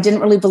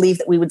 didn't really believe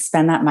that we would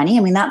spend that money.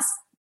 I mean, that's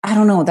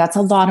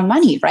a lot of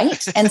money,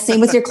 right? And same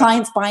with your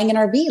clients buying an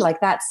RV. Like,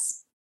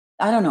 that's,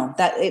 I don't know,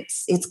 that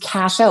it's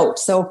cash out.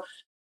 So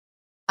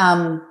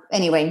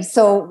anyway,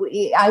 so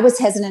I was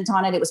hesitant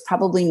on it. It was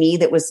probably me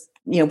that was,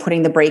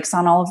 putting the brakes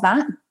on all of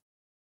that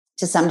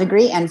to some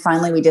degree. And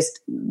finally we just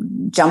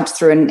jumped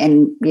through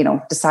and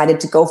decided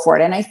to go for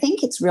it. And I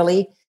think it's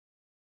really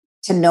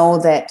to know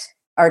that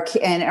our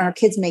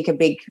kids make a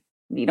big,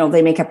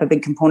 they make up a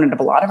big component of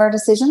a lot of our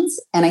decisions.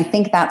 And I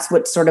think that's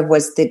what sort of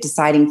was the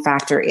deciding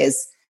factor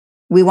is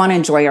we want to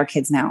enjoy our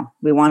kids now.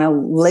 We want to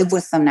live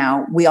with them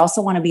now. We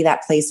also want to be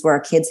that place where our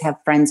kids have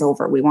friends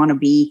over. We want to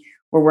be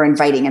where we're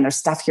inviting and there's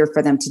stuff here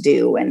for them to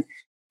do and,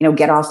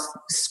 get off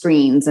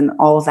screens and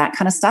all of that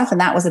kind of stuff.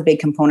 And that was a big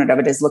component of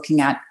it, is looking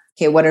at,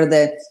 okay, what are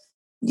the,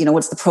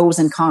 what's the pros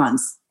and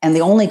cons? And the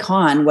only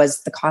con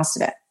was the cost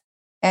of it.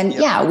 And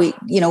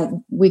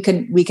we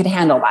could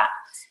handle that.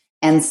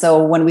 And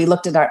so when we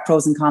looked at our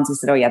pros and cons, we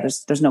said, oh yeah,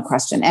 there's no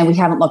question. And we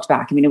haven't looked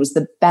back. I mean, it was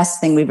the best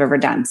thing we've ever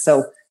done.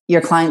 So your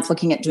clients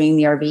looking at doing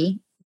the RV,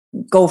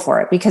 go for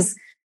it, because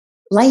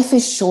life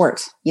is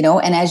short,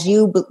 and as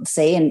you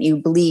say, and you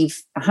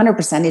believe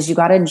 100%, is you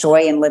got to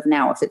enjoy and live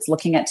now. If it's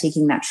looking at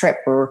taking that trip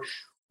or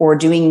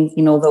doing,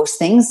 those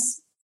things,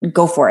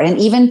 go for it. And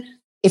even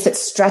if it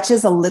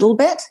stretches a little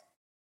bit,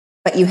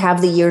 but you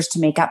have the years to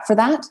make up for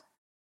that,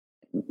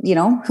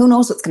 who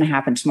knows what's going to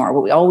happen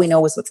tomorrow? But all we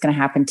know is what's going to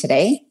happen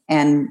today,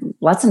 and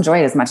let's enjoy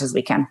it as much as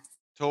we can.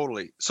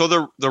 Totally. So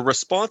the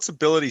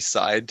responsibility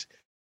side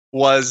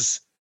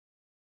was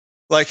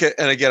like, and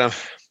again, I'm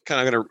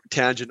kind of going to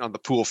tangent on the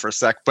pool for a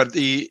sec, but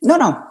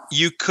no,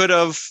 you could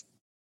have,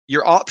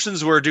 your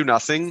options were do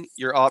nothing.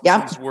 Your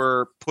options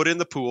were put in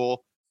the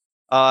pool.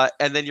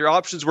 And then your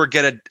options were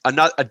get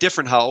a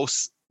different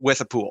house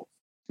with a pool.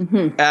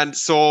 Mm-hmm. And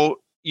so,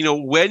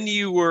 when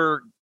you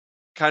were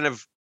kind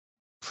of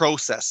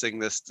processing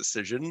this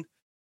decision,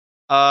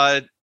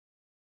 how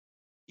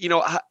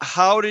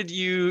did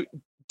you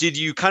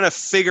kind of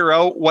figure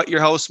out what your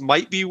house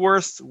might be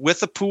worth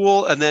with a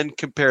pool and then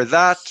compare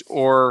that,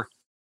 or?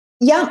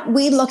 Yeah,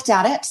 we looked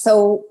at it.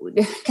 So,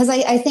 because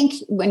I think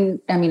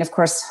of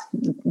course,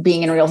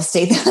 being in real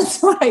estate,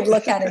 that's what I'd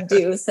look at and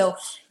do. So,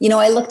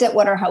 I looked at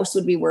what our house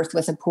would be worth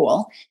with a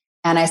pool.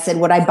 And I said,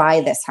 would I buy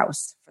this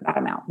house for that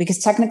amount? Because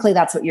technically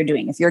that's what you're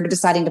doing. If you're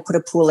deciding to put a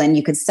pool in,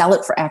 you could sell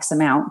it for X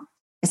amount.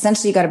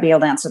 Essentially, you got to be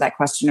able to answer that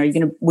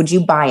question. Would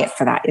you buy it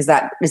for that? Is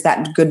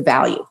that good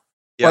value?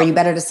 Yeah. Or are you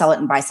better to sell it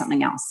and buy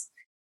something else?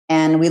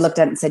 And we looked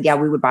at it and said, yeah,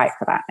 we would buy it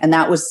for that. And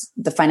that was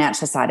the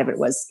financial side of it.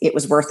 It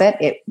was worth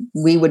it.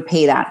 We would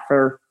pay that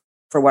for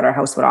what our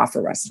house would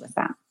offer us with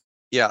that.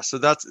 Yeah. So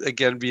that's,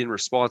 again, being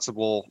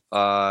responsible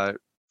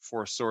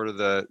for sort of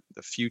the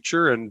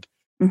future. And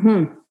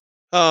mm-hmm.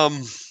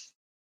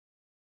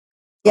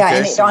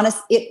 Yeah.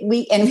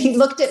 Okay, and we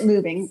looked at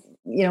moving,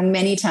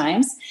 many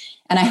times.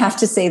 And I have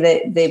to say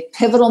that the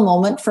pivotal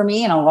moment for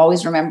me, and I'll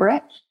always remember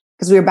it,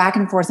 because we were back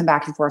and forth.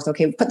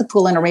 Okay, we put the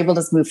pool in, or able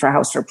to move for a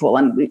house or a pool.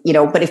 And,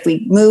 but if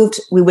we moved,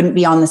 we wouldn't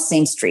be on the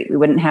same street. We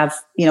wouldn't have,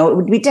 it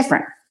would be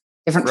different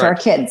right. For our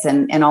kids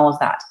and all of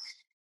that.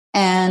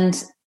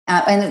 And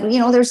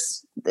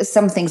there's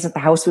some things at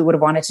the house we would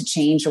have wanted to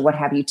change or what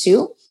have you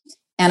too.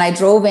 And I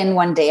drove in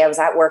one day, I was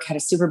at work, had a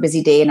super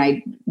busy day, and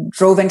I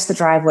drove into the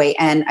driveway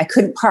and I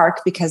couldn't park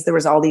because there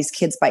was all these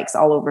kids' bikes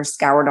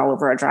scoured all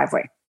over our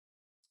driveway.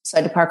 So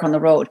I had to park on the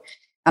road,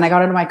 and I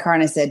got into my car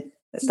and I said,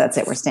 that's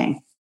it, we're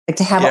staying. Like,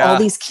 to have all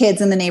these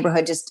kids in the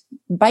neighborhood, just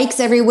bikes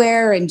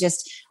everywhere. And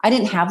I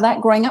didn't have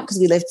that growing up because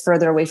we lived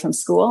further away from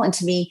school. And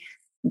to me,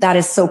 that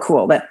is so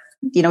cool that,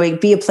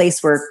 it'd be a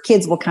place where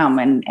kids will come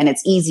and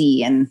it's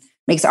easy and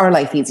makes our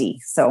life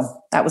easy. So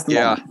that was the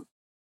moment.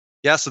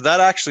 Yeah. So that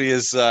actually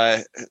is,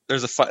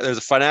 there's a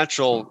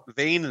financial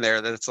vein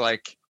there that it's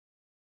like,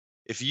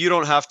 if you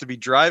don't have to be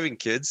driving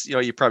kids,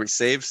 you probably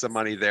save some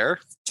money there.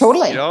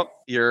 Totally.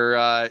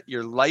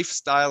 Your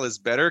lifestyle is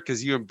better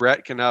because you and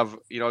Brett can have,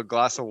 a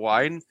glass of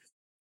wine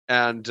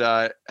and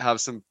have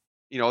some,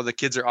 the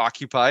kids are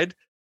occupied,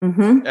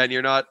 mm-hmm. and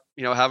you're not,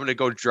 having to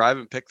go drive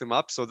and pick them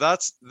up. So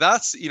that's,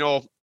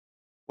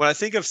 when I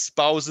think of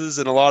spouses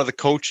and a lot of the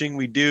coaching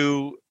we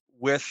do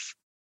with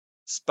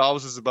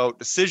spouses about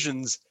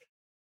decisions,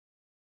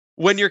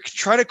 when you're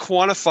trying to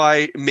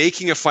quantify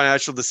making a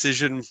financial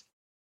decision,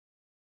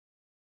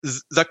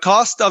 the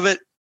cost of it,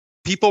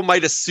 people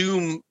might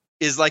assume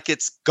is like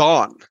it's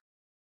gone.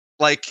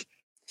 Like,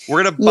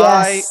 we're going to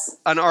buy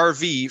an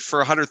RV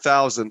for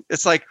 $100,000.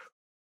 It's like,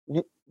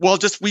 well,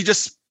 we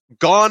just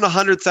gone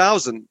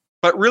 $100,000.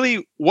 But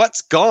really,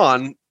 what's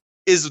gone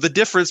is the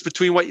difference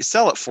between what you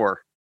sell it for.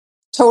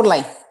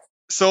 Totally.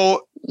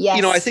 So,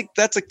 I think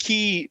that's a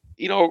key.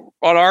 On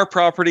our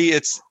property,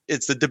 it's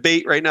the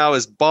debate right now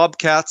is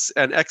bobcats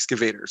and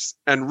excavators,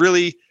 and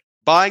really,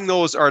 buying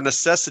those are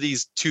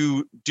necessities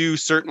to do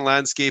certain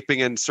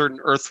landscaping and certain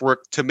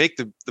earthwork to make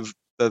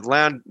the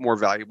land more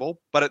valuable.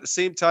 But at the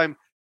same time,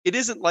 it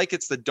isn't like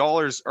it's the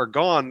dollars are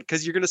gone,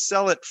 because you're going to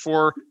sell it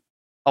for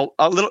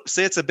a little,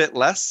 say it's a bit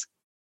less.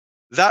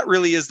 That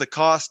really is the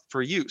cost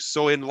per use.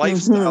 So in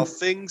lifestyle mm-hmm.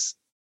 things,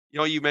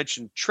 you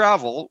mentioned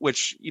travel,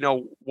 which,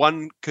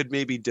 one could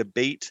maybe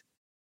debate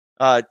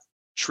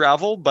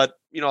travel, but,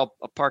 I'll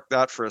park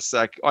that for a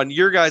sec. On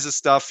your guys'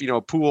 stuff,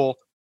 pool,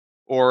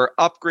 or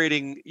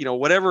upgrading,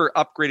 whatever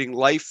upgrading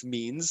life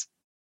means,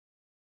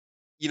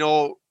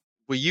 will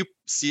you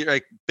see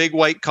like big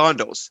white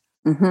condos,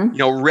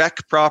 mm-hmm.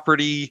 Rec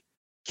property,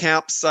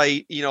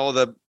 campsite,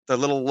 the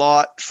little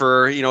lot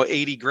for,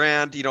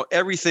 $80,000,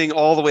 everything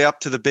all the way up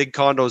to the big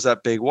condos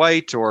at Big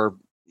White, or,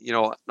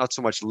 not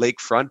so much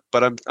lakefront,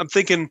 but I'm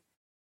thinking,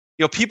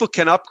 people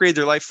can upgrade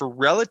their life for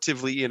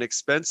relatively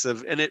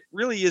inexpensive, and it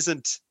really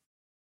isn't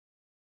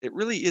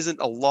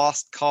a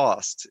lost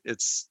cost.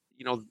 It's,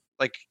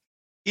 like,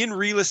 in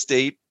real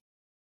estate,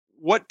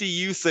 what do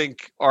you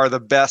think are the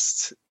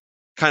best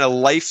kind of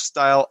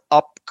lifestyle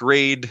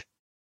upgrade?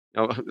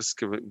 This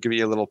could give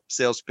me a little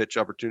sales pitch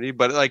opportunity,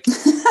 but like,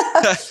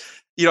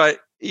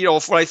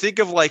 when I think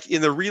of like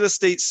in the real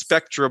estate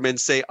spectrum and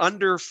say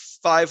under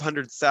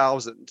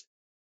 500,000,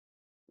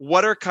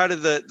 what are kind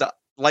of the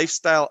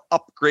lifestyle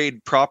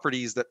upgrade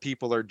properties that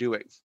people are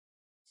doing?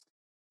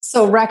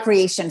 So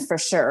recreation for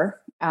sure.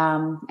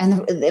 And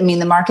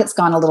the market's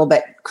gone a little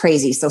bit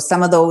crazy. So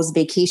some of those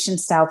vacation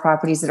style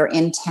properties that are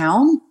in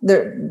town,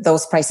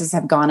 those prices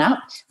have gone up.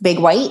 Big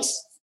White,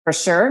 for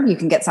sure. You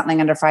can get something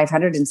under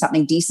 500 and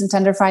something decent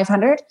under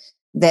 500.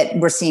 that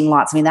we're seeing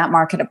lots. I mean, that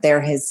market up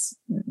there has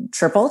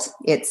tripled.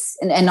 It's,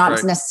 and not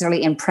Right.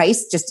 necessarily in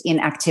price, just in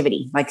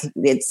activity. Like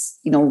it's,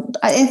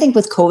 I think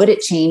with COVID, it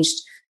changed.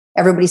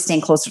 Everybody's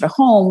staying closer to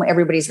home.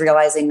 Everybody's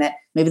realizing that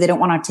maybe they don't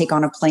want to take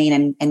on a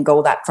plane and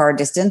go that far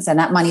distance. And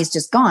that money's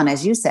just gone,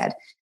 as you said.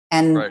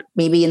 And Right.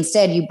 maybe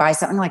instead you buy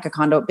something like a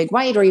condo at Big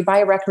White, or you buy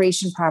a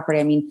recreation property.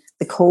 I mean,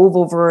 the Cove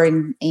over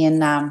in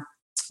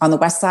on the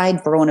west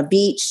side, Verona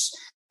Beach,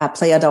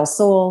 Playa del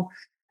Sol.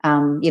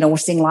 We're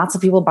seeing lots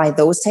of people buy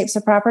those types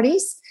of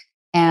properties,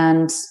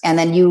 and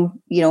then you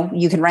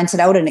can rent it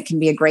out, and it can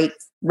be a great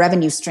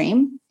revenue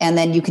stream, and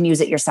then you can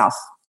use it yourself.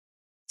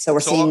 So we're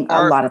seeing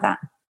a lot of that.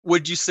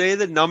 Would you say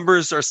the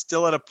numbers are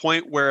still at a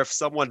point where if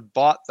someone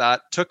bought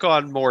that, took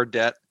on more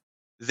debt,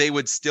 they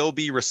would still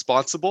be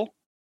responsible?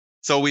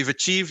 So we've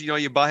achieved,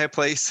 you buy a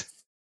place,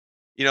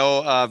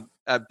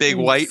 at Big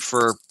White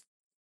for,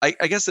 I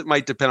guess it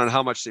might depend on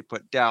how much they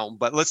put down,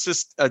 but let's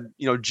just,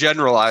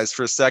 generalize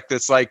for a sec.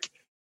 That's like,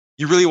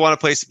 you really want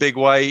to place a Big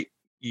White.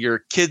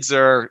 Your kids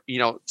are,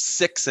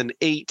 6 and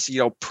 8,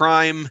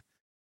 prime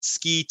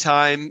ski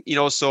time,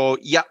 so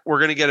yeah, we're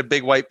going to get a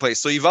Big White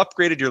place. So you've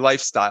upgraded your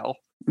lifestyle,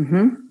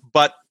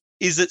 but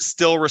is it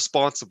still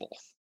responsible?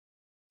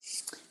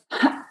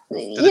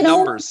 The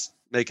numbers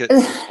make it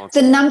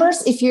the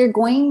numbers, if you're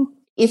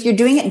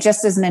doing it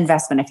just as an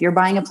investment, if you're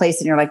buying a place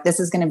and you're like, this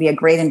is going to be a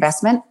great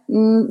investment,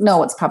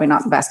 no, it's probably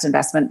not the best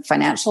investment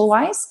financial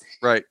wise.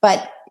 Right.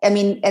 But I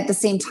mean, at the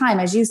same time,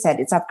 as you said,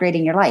 it's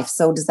upgrading your life.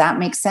 So does that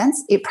make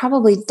sense? It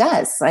probably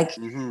does. Like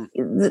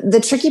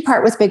the tricky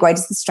part with Big White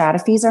is the strata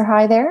fees are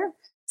high there.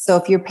 So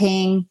if you're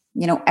paying,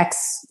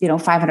 X,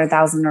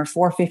 500,000 or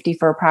 450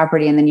 for a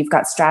property, and then you've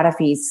got strata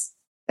fees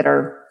that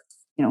are,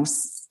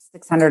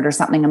 600 or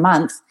something a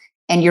month,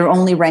 and you're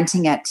only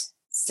renting it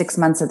 6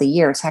 months of the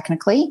year,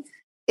 technically,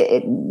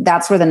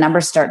 that's where the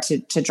numbers start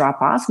to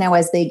drop off. Now,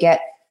 as they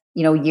get,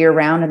 year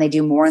round and they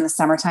do more in the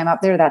summertime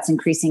up there, that's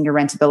increasing your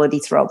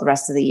rentability throughout the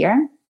rest of the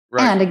year.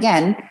 Right. And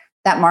again,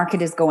 that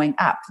market is going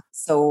up.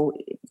 So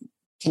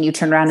can you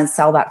turn around and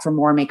sell that for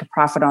more and make a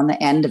profit on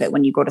the end of it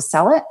when you go to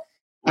sell it?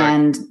 Right.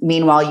 And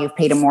meanwhile, you've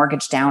paid a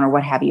mortgage down or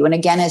what have you. And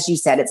again, as you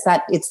said, it's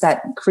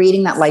that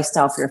creating that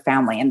lifestyle for your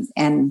family.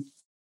 And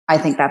I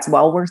think that's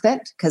well worth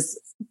it, because,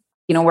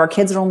 our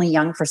kids are only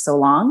young for so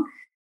long.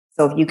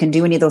 So if you can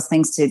do any of those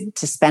things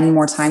to spend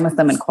more time with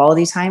them and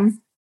quality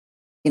time,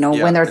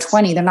 when they're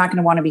 20, they're not going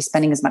to want to be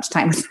spending as much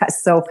time with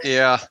us. So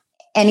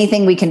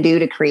anything we can do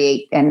to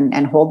create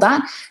and hold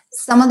that.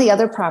 Some of the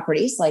other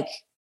properties, like,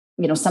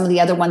 some of the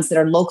other ones that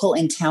are local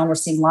in town, we're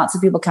seeing lots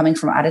of people coming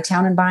from out of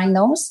town and buying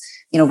those,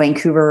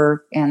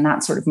 Vancouver and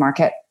that sort of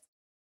market,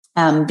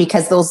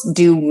 because those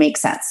do make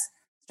sense.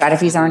 Strata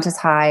fees aren't as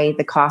high.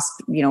 The cost,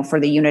 for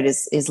the unit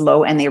is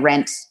low, and they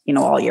rent,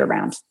 all year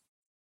round.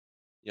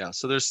 Yeah.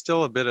 So there's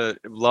still a bit of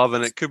love,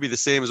 and it could be the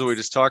same as what we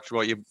just talked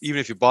about. Even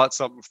if you bought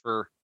something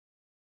for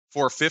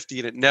 $450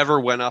 and it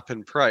never went up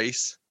in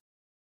price,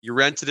 you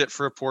rented it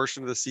for a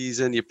portion of the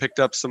season, you picked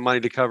up some money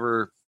to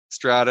cover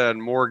strata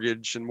and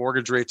mortgage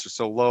rates are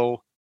so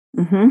low.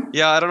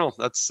 Yeah, I don't know.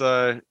 That's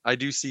I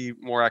do see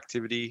more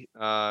activity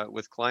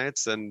with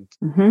clients, and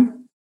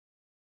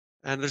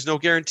there's no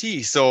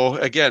guarantee. So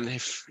again,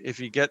 if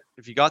you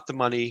got the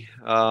money,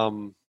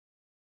 I'm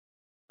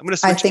going to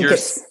switch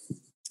gears.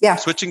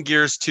 Switching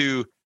gears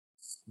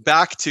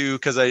back to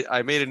because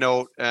I made a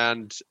note,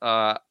 and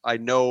I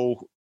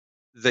know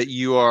that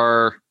you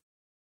are,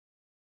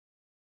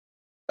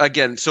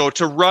 again, so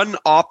to run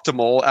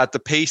optimal at the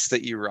pace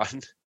that you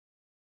run,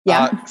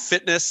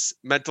 fitness,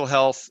 mental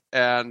health,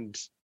 and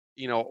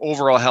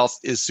overall health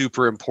is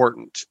super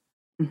important.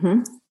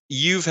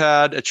 You've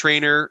had a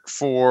trainer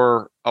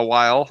for a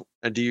while,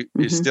 and you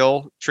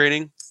still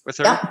training with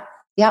her?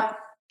 Yeah.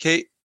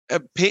 Okay,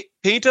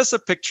 paint us a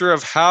picture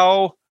of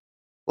how,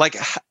 like,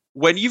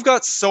 when you've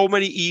got so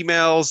many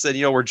emails,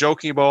 and we're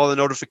joking about all the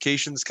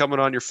notifications coming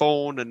on your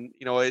phone, and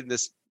in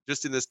this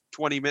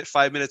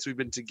 5 minutes we've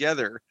been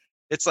together,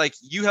 it's like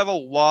you have a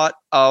lot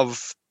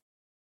of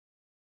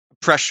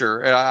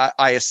pressure,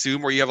 I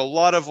assume, or you have a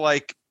lot of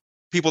like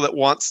people that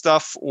want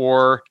stuff,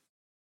 or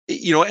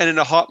and in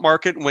a hot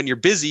market, when you're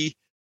busy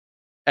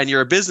and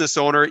you're a business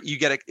owner,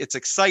 it's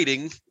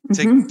exciting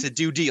to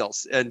do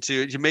deals and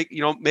to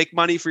make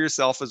money for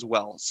yourself as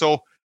well. So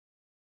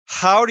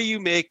how do you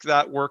make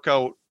that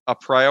workout a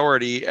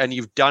priority, and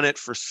you've done it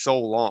for so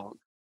long?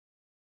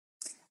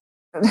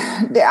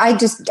 I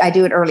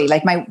do it early.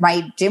 Like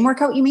my gym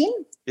workout, you mean?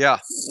 Yeah.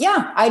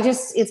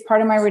 It's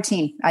part of my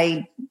routine.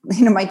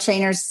 My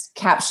trainer's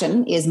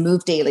caption is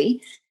move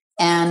daily,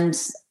 and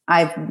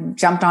I've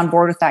jumped on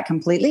board with that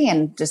completely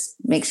and just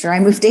make sure I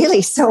move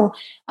daily. So,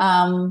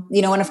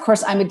 and of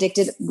course I'm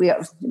addicted.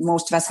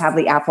 Most of us have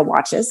the Apple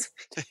Watches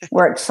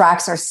where it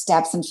tracks our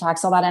steps and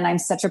tracks all that. And I'm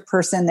such a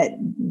person that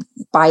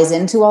buys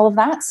into all of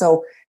that.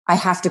 So I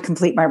have to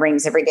complete my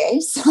rings every day.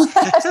 So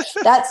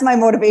that's my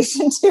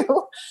motivation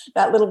too.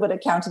 That little bit of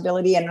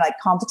accountability and like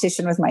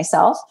competition with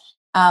myself.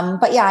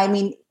 But yeah, I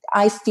mean,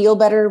 I feel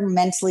better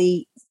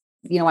mentally.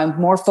 I'm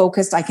more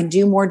focused. I can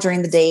do more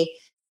during the day.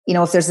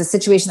 if there's a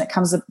situation that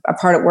comes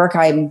apart at work,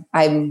 I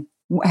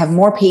have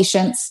more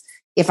patience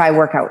if I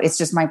work out. It's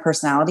just my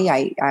personality.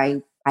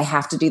 I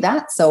have to do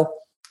that. So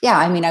yeah,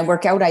 I mean, I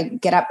work out, I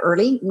get up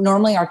early.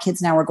 Normally our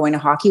kids now are going to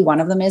hockey. One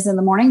of them is in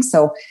the morning.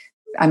 So,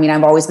 I mean,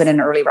 I've always been an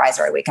early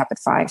riser. I wake up at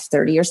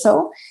 5:30 or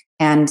so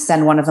and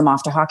send one of them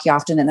off to hockey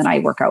often. And then I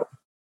work out.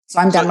 So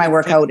I'm done my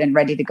workout and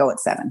ready to go at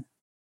 7.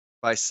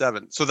 By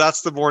 7. So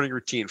that's the morning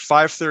routine.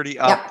 5:30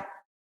 up, Yep.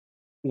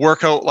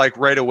 Workout like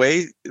right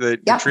away. The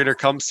trainer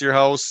comes to your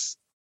house.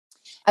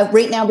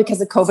 Right now,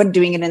 because of COVID,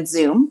 doing it in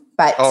Zoom,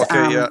 but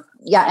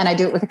yeah. And I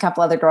do it with a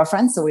couple other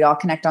girlfriends. So we all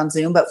connect on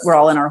Zoom, but we're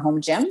all in our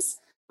home gyms.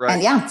 Right.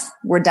 And yeah,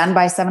 we're done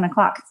by 7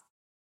 o'clock.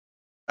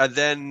 And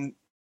then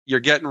you're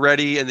getting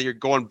ready and then you're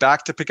going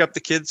back to pick up the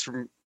kids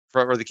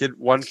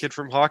one kid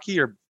from hockey,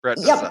 or Brett?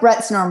 Yep,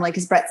 Brett's normally,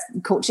 because Brett's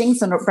coaching.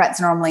 So Brett's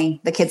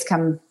normally, the kids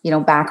come,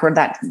 backward,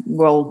 that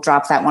we'll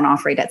drop that one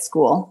off right at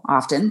school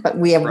often, but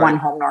we have one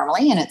home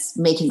normally, and it's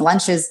making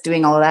lunches,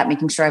 doing all of that,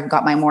 making sure I've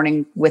got my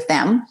morning with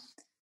them,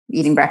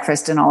 eating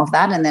breakfast and all of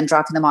that, and then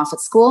dropping them off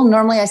at school.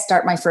 Normally I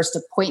start my first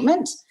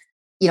appointment,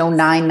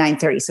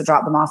 9:30. So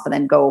drop them off and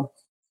then go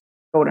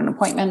to an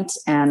appointment.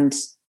 And,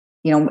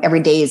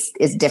 every day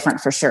is different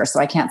for sure. So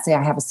I can't say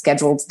I have a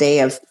scheduled day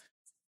of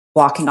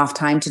blocking off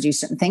time to do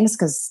certain things,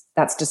 because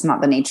that's just not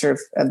the nature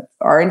of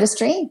our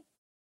industry.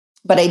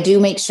 But I do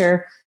make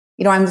sure,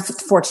 I'm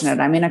fortunate.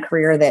 I'm in a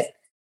career that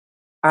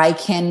I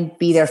can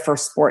be there for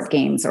sport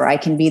games, or I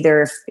can be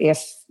there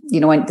if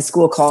when the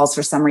school calls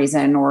for some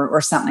reason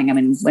or something. I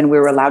mean, when we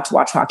were allowed to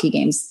watch hockey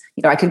games,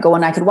 I could go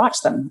and I could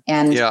watch them.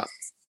 And,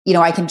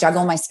 I can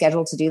juggle my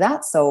schedule to do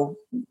that. So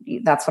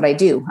that's what I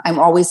do. I'm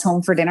always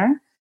home for dinner.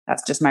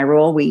 That's just my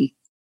rule.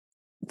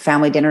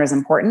 Family dinner is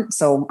important.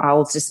 So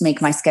I'll just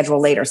make my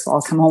schedule later. So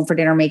I'll come home for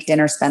dinner, make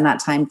dinner, spend that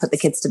time, put the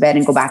kids to bed,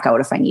 and go back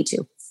out if I need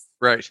to.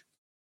 Right.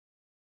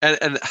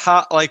 And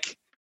how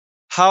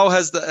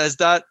has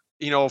that,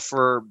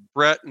 for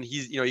Brett, and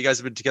he's, you guys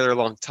have been together a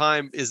long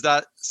time. Is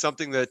that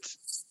something that,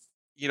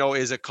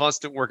 is a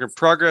constant work in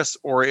progress,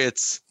 or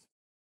it's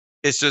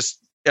just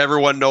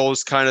everyone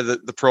knows kind of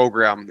the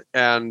program,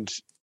 and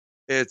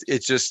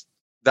it's just,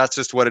 that's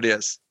just what it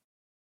is?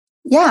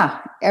 Yeah,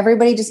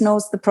 everybody just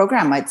knows the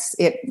program.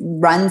 It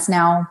runs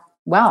now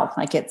well,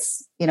 like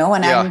it's, and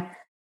I'm,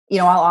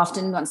 I'll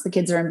often, once the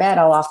kids are in bed,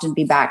 I'll often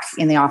be back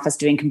in the office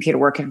doing computer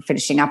work and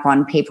finishing up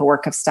on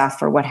paperwork of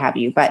stuff or what have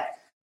you. But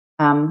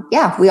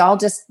we all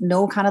just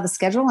know kind of the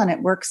schedule, and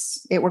it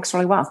works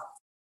really well.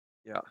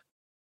 Yeah.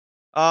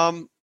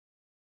 I'm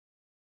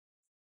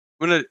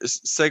going to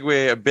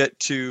segue a bit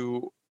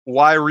to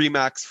why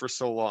RE/MAX for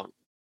so long.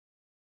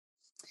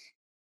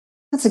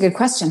 That's a good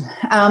question.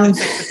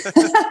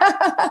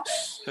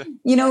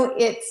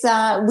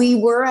 We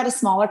were at a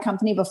smaller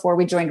company before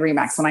we joined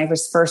RE/MAX when I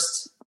was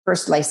first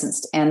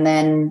licensed. And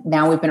then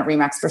now we've been at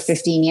RE/MAX for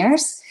 15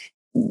 years.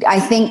 I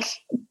think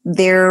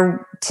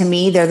they're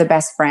the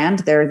best brand.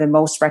 They're the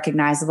most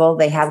recognizable.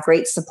 They have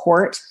great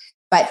support,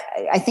 but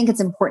I think it's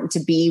important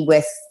to be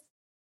with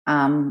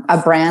a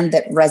brand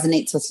that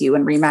resonates with you,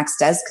 and RE/MAX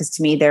does, because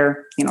to me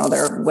they're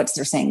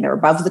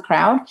above the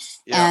crowd,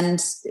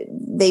 and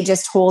they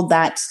just hold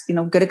that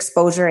good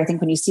exposure. I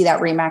think when you see that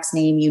RE/MAX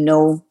name,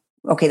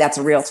 okay, that's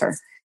a realtor,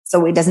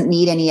 so it doesn't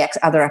need any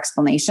other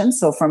explanation.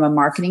 So from a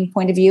marketing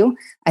point of view,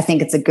 I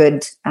think it's a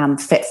good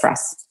fit for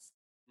us.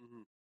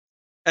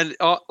 And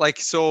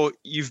so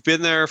you've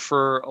been there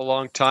for a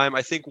long time.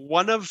 I think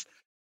one of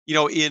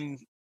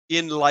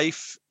in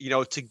life,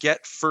 to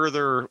get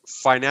further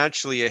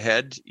financially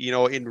ahead,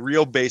 in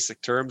real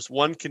basic terms,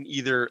 one can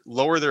either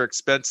lower their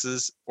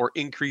expenses or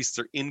increase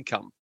their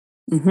income.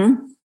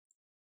 Mm-hmm.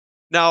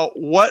 Now,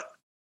 what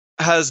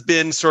has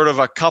been sort of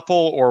a couple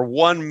or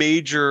one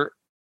major,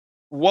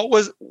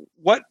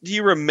 what do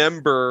you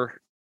remember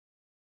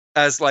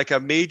as like a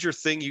major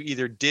thing you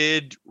either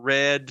did,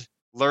 read,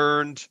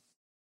 learned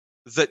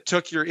that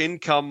took your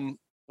income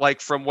like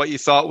from what you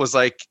thought was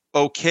like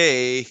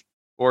okay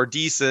or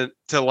decent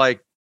to like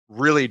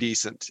really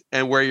decent,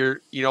 and where you're,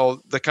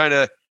 the kind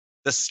of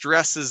the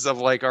stresses of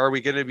like, are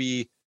we going to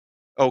be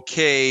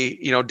okay,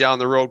 down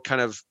the road kind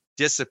of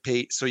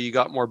dissipate, so you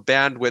got more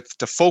bandwidth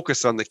to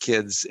focus on the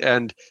kids?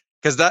 And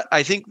because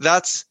I think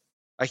that's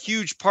a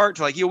huge part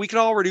to like, we can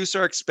all reduce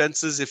our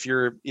expenses if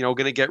you're, going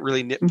to get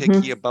really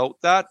nitpicky about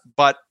that.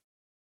 But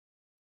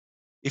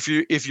if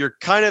you're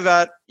kind of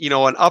at,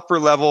 an upper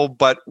level,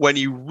 but when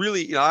you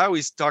really, I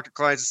always talk to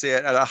clients and say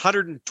at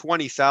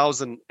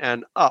 120,000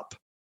 and up,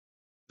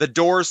 the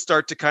doors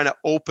start to kind of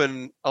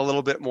open a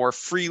little bit more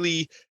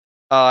freely.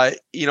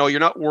 You're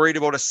not worried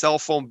about a cell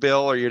phone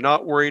bill, or you're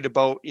not worried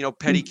about,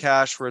 petty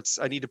cash where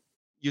I need to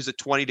use a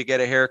 20 to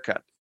get a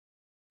haircut.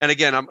 And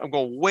again, I'm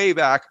going way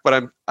back,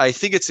 but I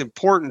think it's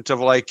important of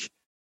like,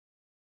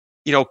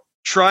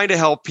 trying to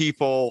help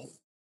people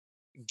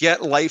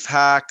get life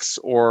hacks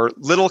or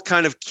little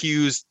kind of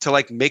cues to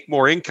like make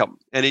more income.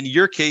 And in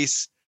your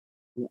case,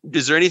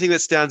 is there anything that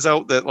stands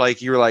out that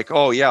like you're like,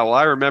 oh yeah, well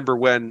I remember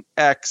when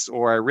X,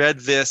 or I read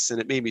this and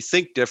it made me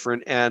think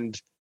different,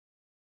 and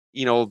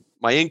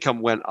my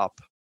income went up?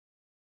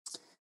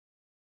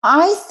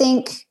 I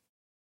think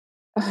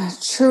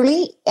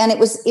truly, and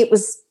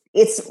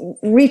it's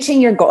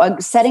reaching your goal,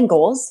 setting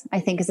goals, I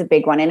think is a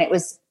big one. And it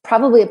was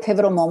probably a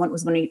pivotal moment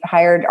was when we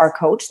hired our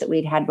coach that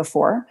we'd had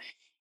before.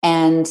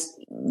 And,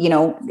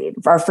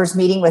 our first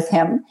meeting with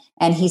him,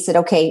 and he said,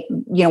 okay,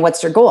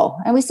 what's your goal?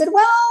 And we said,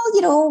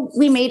 well,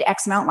 we made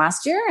X amount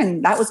last year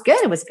and that was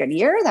good. It was a good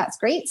year. That's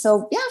great.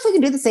 So yeah, if we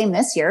can do the same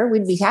this year,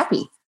 we'd be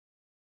happy.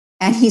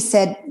 And he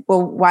said,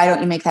 well, why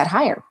don't you make that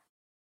higher?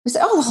 We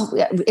said, oh,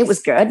 well, it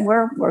was good.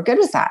 We're good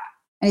with that.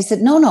 And he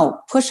said, no,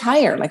 push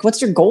higher. Like,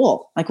 what's your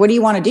goal? Like, what do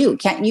you want to do?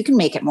 You can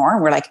make it more.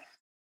 And we're like,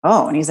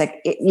 oh, and he's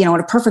like, in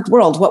a perfect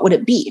world, what would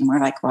it be? And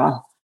we're like,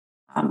 well,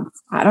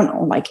 I don't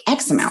know, like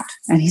X amount.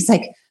 And he's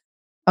like,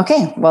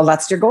 okay, well,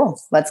 that's your goal.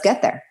 Let's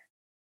get there.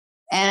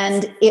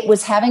 And it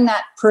was having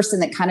that person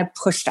that kind of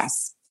pushed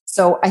us.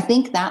 So I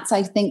think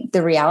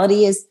the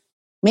reality is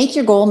make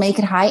your goal, make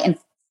it high, and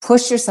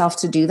push yourself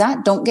to do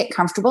that. Don't get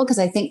comfortable. Because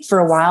I think for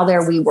a while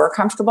there, we were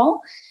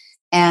comfortable.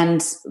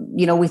 And,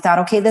 we thought,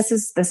 okay, this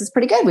is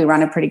pretty good. We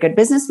run a pretty good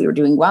business. We were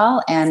doing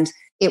well. And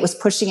it was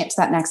pushing it to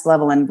that next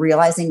level and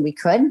realizing we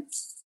could.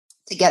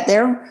 To get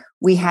there,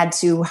 we had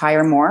to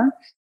hire more,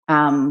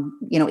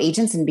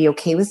 agents and be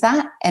okay with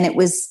that. And it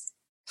was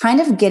kind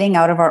of getting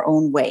out of our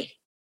own way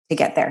to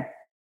get there.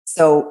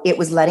 So it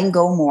was letting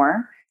go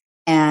more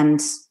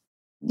and,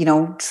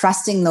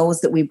 trusting those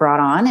that we brought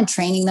on and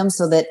training them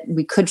so that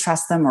we could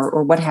trust them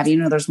or what have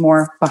you. There's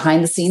more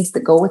behind the scenes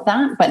that go with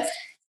that, but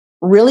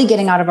really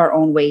getting out of our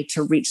own way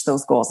to reach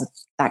those goals. If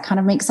that kind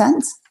of makes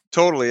sense.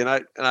 Totally.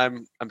 And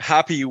I'm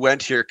happy you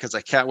went here because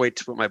I can't wait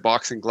to put my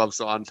boxing gloves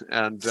on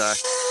and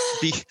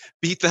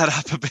beat that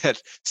up a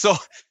bit. So,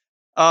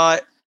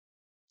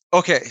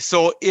 okay.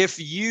 So if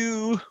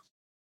you,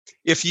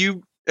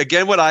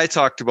 again, what I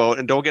talked about,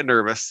 and don't get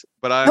nervous,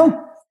 but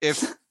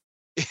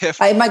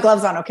if I have my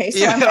gloves on, okay, so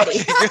yeah, I'm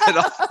ready. Okay,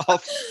 good.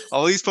 I'll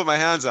at least put my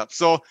hands up.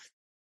 So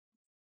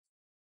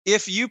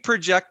if you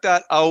project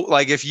that out,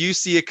 like if you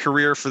see a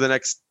career for the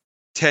next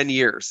 10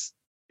 years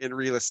in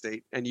real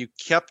estate and you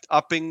kept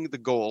upping the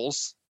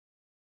goals,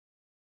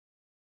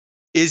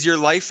 is your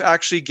life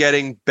actually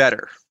getting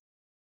better?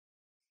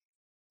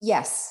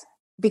 Yes.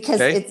 Because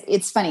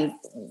it's funny.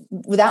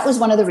 That was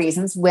one of the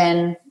reasons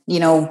when,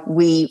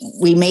 we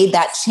made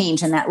that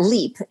change and that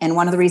leap. And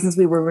one of the reasons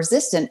we were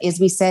resistant is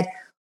we said,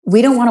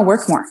 we don't want to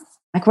work more.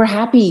 Like, we're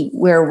happy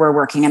where we're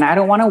working and I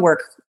don't want to work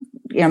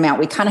amount.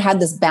 We kind of had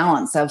this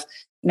balance of,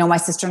 my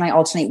sister and I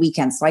alternate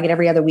weekends. So I get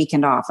every other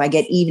weekend off. I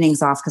get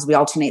evenings off because we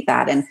alternate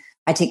that. And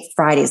I take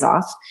Fridays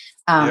off.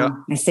 I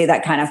say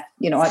that kind of,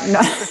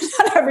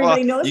 not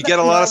everybody knows. You get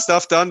a lot of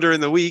stuff done during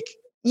the week.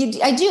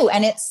 I do.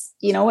 And it's,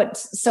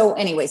 so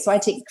anyway, so I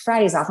take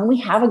Fridays off and we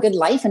have a good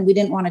life and we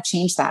didn't want to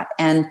change that.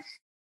 And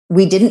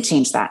we didn't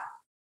change that.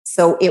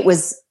 So it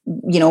was,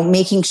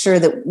 making sure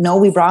that,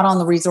 we brought on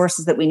the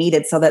resources that we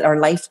needed so that our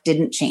life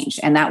didn't change.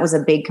 And that was a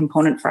big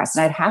component for us.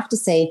 And I'd have to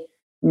say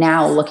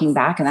now, looking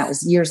back, and that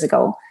was years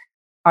ago,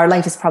 our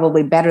life is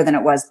probably better than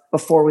it was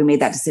before we made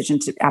that decision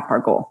to up our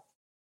goal.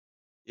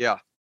 Yeah.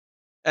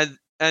 And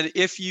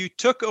if you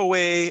took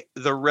away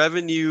the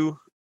revenue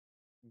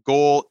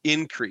goal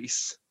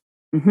increase,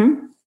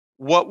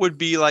 what would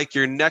be like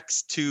your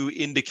next two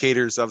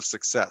indicators of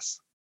success?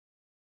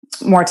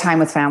 More time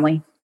with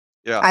family.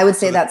 Yeah. I would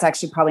say that's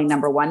actually probably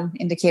number one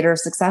indicator of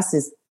success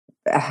is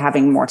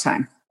having more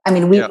time. I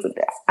mean,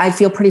 I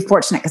feel pretty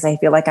fortunate because I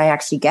feel like I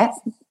actually get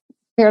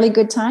fairly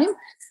good time.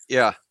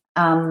 Yeah.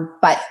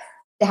 But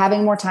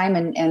having more time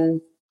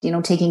and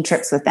taking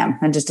trips with them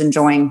and just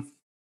enjoying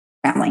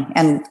family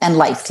and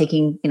life,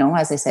 taking,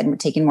 as I said,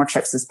 taking more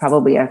trips is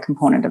probably a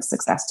component of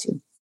success too.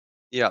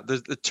 Yeah.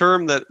 The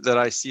term that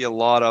I see a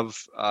lot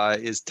of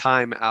is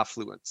time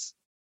affluence.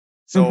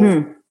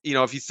 So,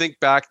 if you think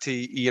back to,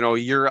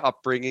 your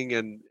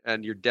upbringing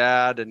and your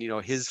dad and,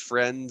 his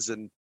friends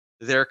and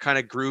their kind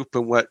of group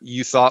and what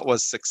you thought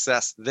was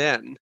success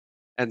then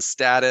and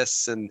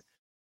status and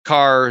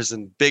cars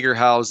and bigger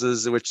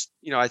houses, which,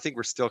 I think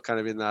we're still kind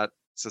of in that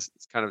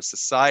kind of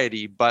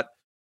society. But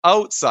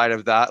outside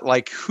of that,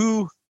 like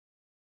who,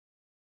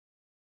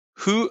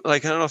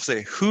 like, I don't know if to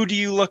say, who do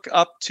you look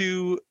up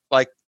to,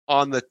 like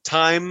on the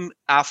time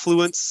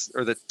affluence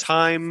or the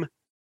time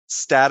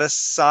status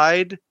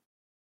side?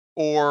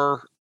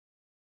 Or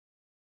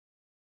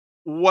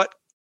what,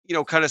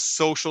 kind of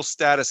social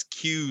status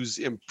cues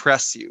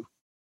impress you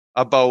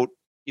about,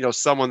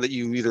 someone that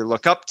you either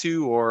look up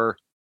to or,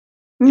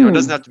 it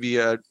doesn't have to be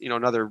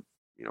another,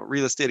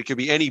 real estate. It could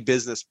be any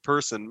business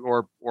person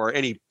or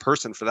any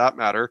person for that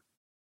matter.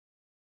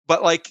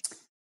 But like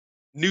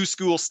new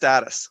school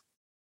status.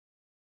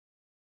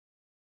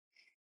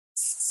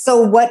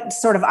 So what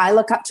sort of I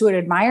look up to and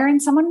admire in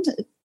someone?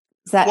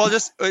 Is that? Well,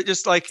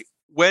 just like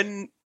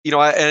when,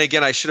 and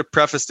again, I should have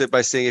prefaced it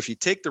by saying, if you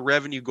take the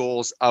revenue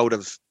goals out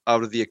of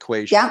the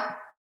equation,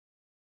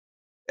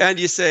 and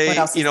you say,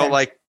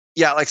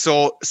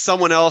 so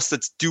someone else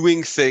that's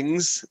doing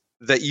things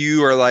that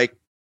you are like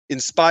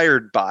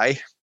inspired by,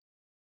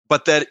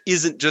 but that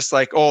isn't just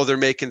like, oh, they're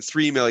making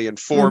 3 million,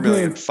 4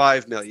 million,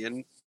 5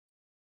 million.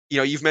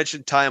 you've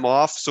mentioned time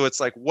off. So it's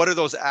like, what are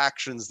those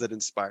actions that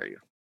inspire you?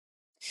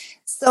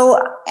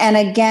 So, and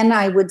again,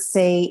 I would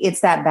say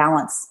it's that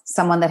balance.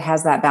 Someone that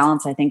has that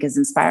balance, I think, is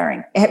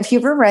inspiring. Have you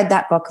ever read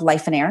that book,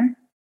 Life in Air?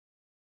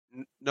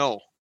 No.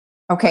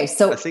 Okay.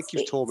 So I think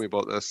you've told me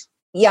about this.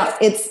 Yeah.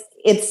 It's,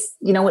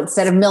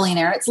 instead of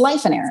millionaire, it's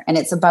life in air, and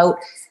it's about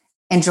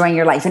enjoying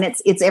your life. And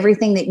it's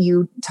everything that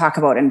you talk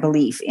about and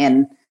believe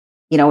in.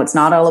 It's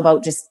not all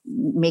about just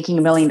making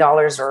 $1 million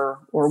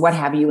or what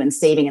have you, and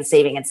saving and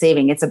saving and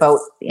saving. It's about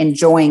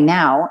enjoying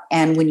now.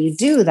 And when you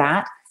do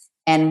that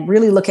and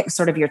really look at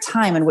sort of your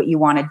time and what you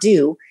want to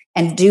do,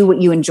 and do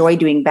what you enjoy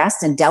doing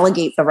best and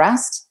delegate the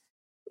rest,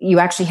 you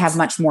actually have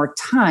much more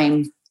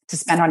time to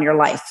spend on your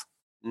life.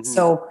 Mm-hmm.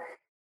 So,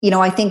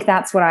 I think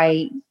that's what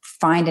I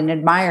find and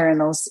admire in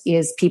those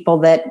is people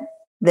that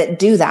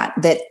do that,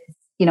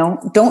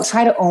 don't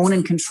try to own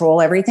and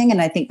control everything. And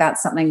I think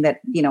that's something that,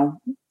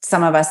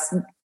 some of us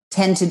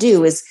tend to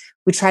do is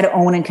we try to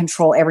own and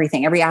control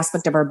everything, every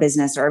aspect of our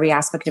business or every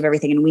aspect of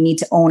everything. And we need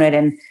to own it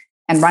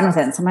and run with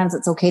it. And sometimes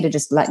it's okay to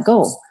just let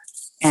go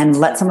and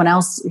let someone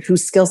else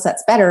whose skill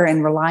set's better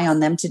and rely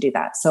on them to do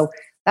that. So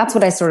that's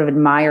what I sort of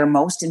admire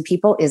most in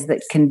people, is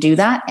that can do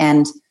that.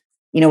 And,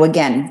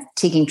 again,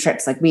 taking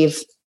trips, like we've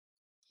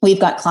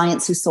got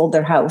clients who sold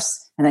their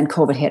house and then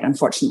COVID hit,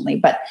 unfortunately,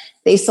 but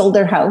they sold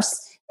their house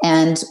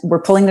and were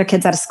pulling their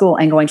kids out of school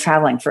and going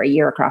traveling for a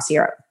year across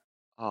Europe,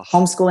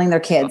 homeschooling their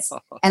kids,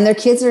 and their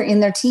kids are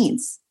in their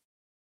teens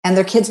and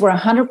their kids were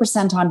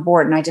 100% on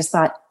board. And I just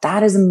thought,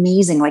 that is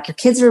amazing. Like, your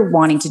kids are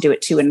wanting to do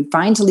it too, and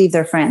fine to leave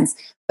their friends,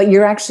 but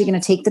you're actually going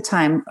to take the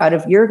time out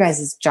of your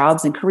guys'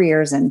 jobs and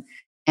careers and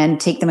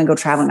take them and go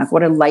traveling. Like,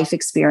 what a life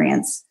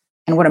experience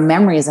and what a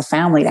memory as a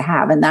family to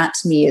have. And that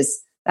to me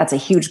that's a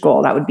huge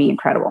goal. That would be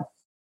incredible.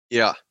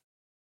 Yeah.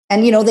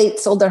 And, they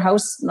sold their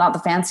house, not the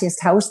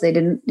fanciest house.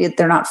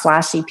 They're not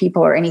flashy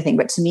people or anything.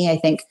 But to me, I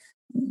think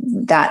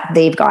that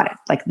they've got it.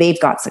 Like,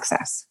 they've got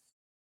success.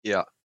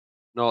 Yeah.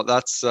 No,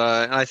 that's,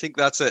 I think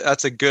that's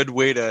a good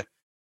way to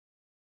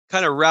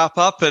kind of wrap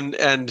up and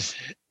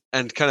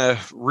kind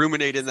of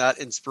ruminate in that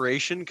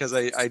inspiration. Cause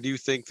I do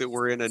think that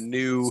we're in a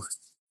new,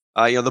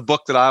 the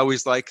book that I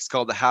always like is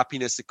called The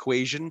Happiness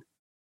Equation.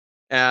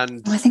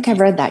 And I think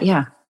I've read that.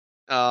 Yeah.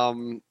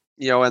 And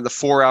the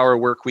 4-hour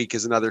work week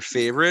is another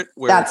favorite.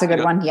 Where, that's a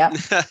good one. Yeah.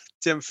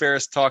 Tim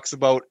Ferriss talks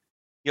about,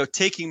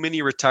 taking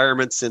mini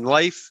retirements in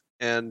life.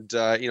 And,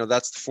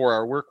 that's the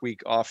 4-hour work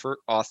week author.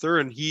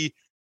 And he,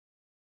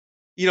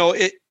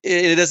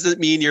 it doesn't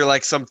mean you're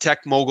like some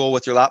tech mogul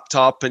with your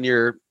laptop and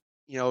you're,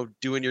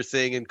 doing your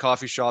thing in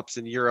coffee shops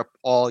in Europe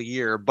all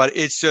year, but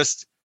it's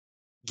just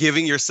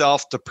giving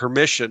yourself the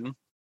permission.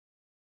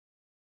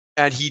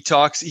 And he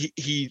talks,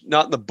 he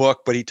not in the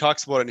book, but he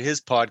talks about it in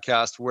his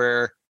podcast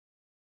where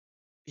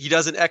he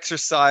does an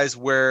exercise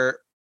where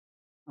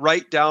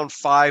write down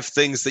 5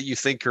 things that you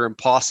think are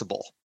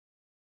impossible.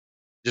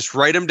 Just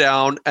write them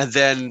down and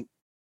then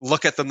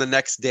look at them the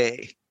next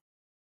day.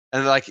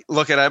 And I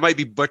might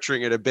be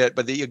butchering it a bit,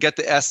 but you get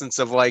the essence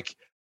of like,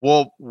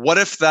 well, what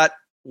if that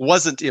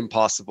wasn't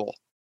impossible?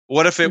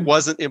 What if it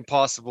wasn't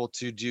impossible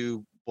to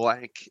do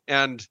blank?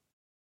 And,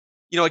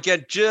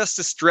 again, just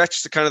to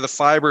stretch the kind of the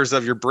fibers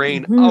of your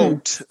brain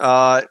out,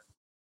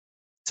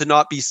 to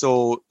not be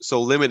so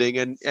limiting.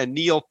 And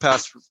Neil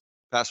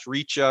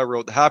Pasricha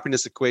wrote The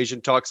Happiness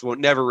Equation, talks about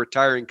never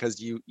retiring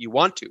because you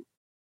want to.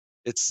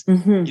 It's,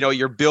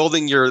 you're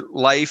building your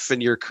life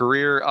and your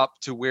career up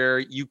to where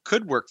you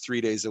could work 3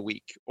 days a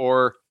week,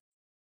 or,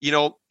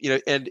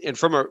 and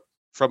from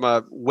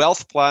a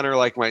wealth planner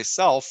like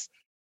myself,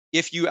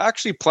 if you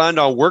actually planned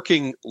on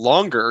working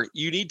longer,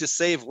 you need to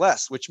save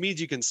less, which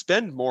means you can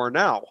spend more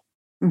now.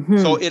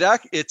 So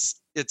it's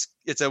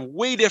a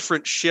way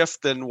different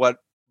shift than what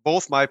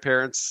both my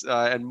parents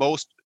and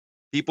most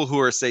people who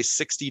are, say,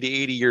 60 to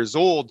 80 years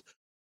old,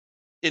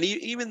 and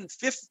even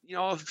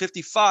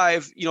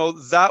 55,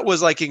 that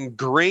was like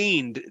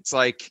ingrained. It's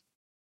like,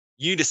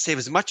 you need to save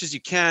as much as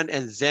you can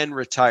and then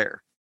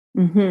retire.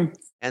 And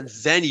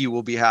then you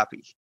will be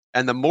happy.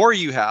 And the more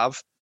you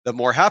have, the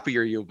more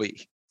happier you'll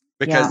be.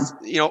 Because,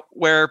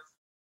 where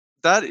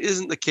that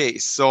isn't the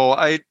case. So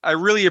I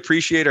really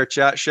appreciate our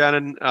chat,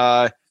 Shannon.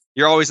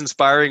 You're always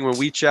inspiring when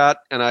we chat,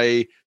 and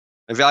I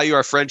value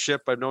our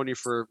friendship. I've known you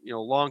for a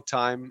long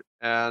time,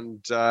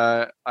 and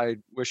I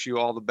wish you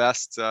all the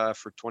best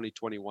for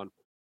 2021.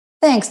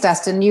 Thanks,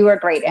 Dustin. You are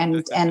great,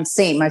 and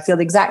same. I feel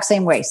the exact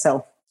same way.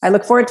 So I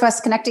look forward to us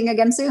connecting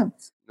again soon.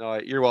 No,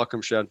 you're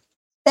welcome, Shannon.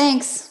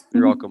 Thanks.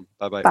 You're welcome.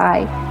 Bye-bye.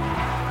 Bye.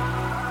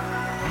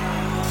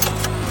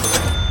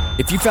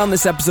 If you found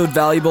this episode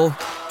valuable,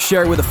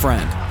 share it with a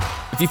friend.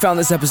 If you found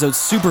this episode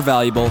super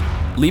valuable,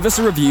 leave us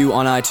a review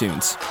on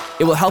iTunes.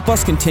 It will help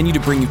us continue to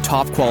bring you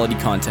top quality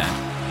content.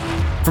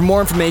 For more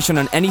information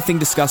on anything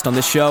discussed on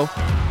this show,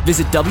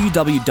 visit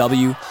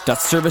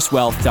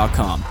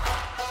www.servicewealth.com.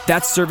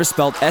 That's service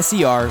spelled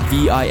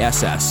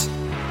SERVISS.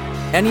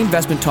 Any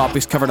investment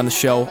topics covered on the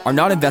show are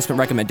not investment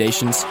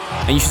recommendations,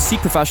 and you should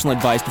seek professional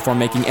advice before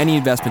making any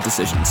investment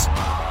decisions.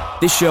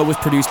 This show was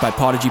produced by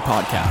Podigy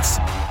Podcasts.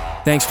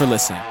 Thanks for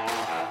listening.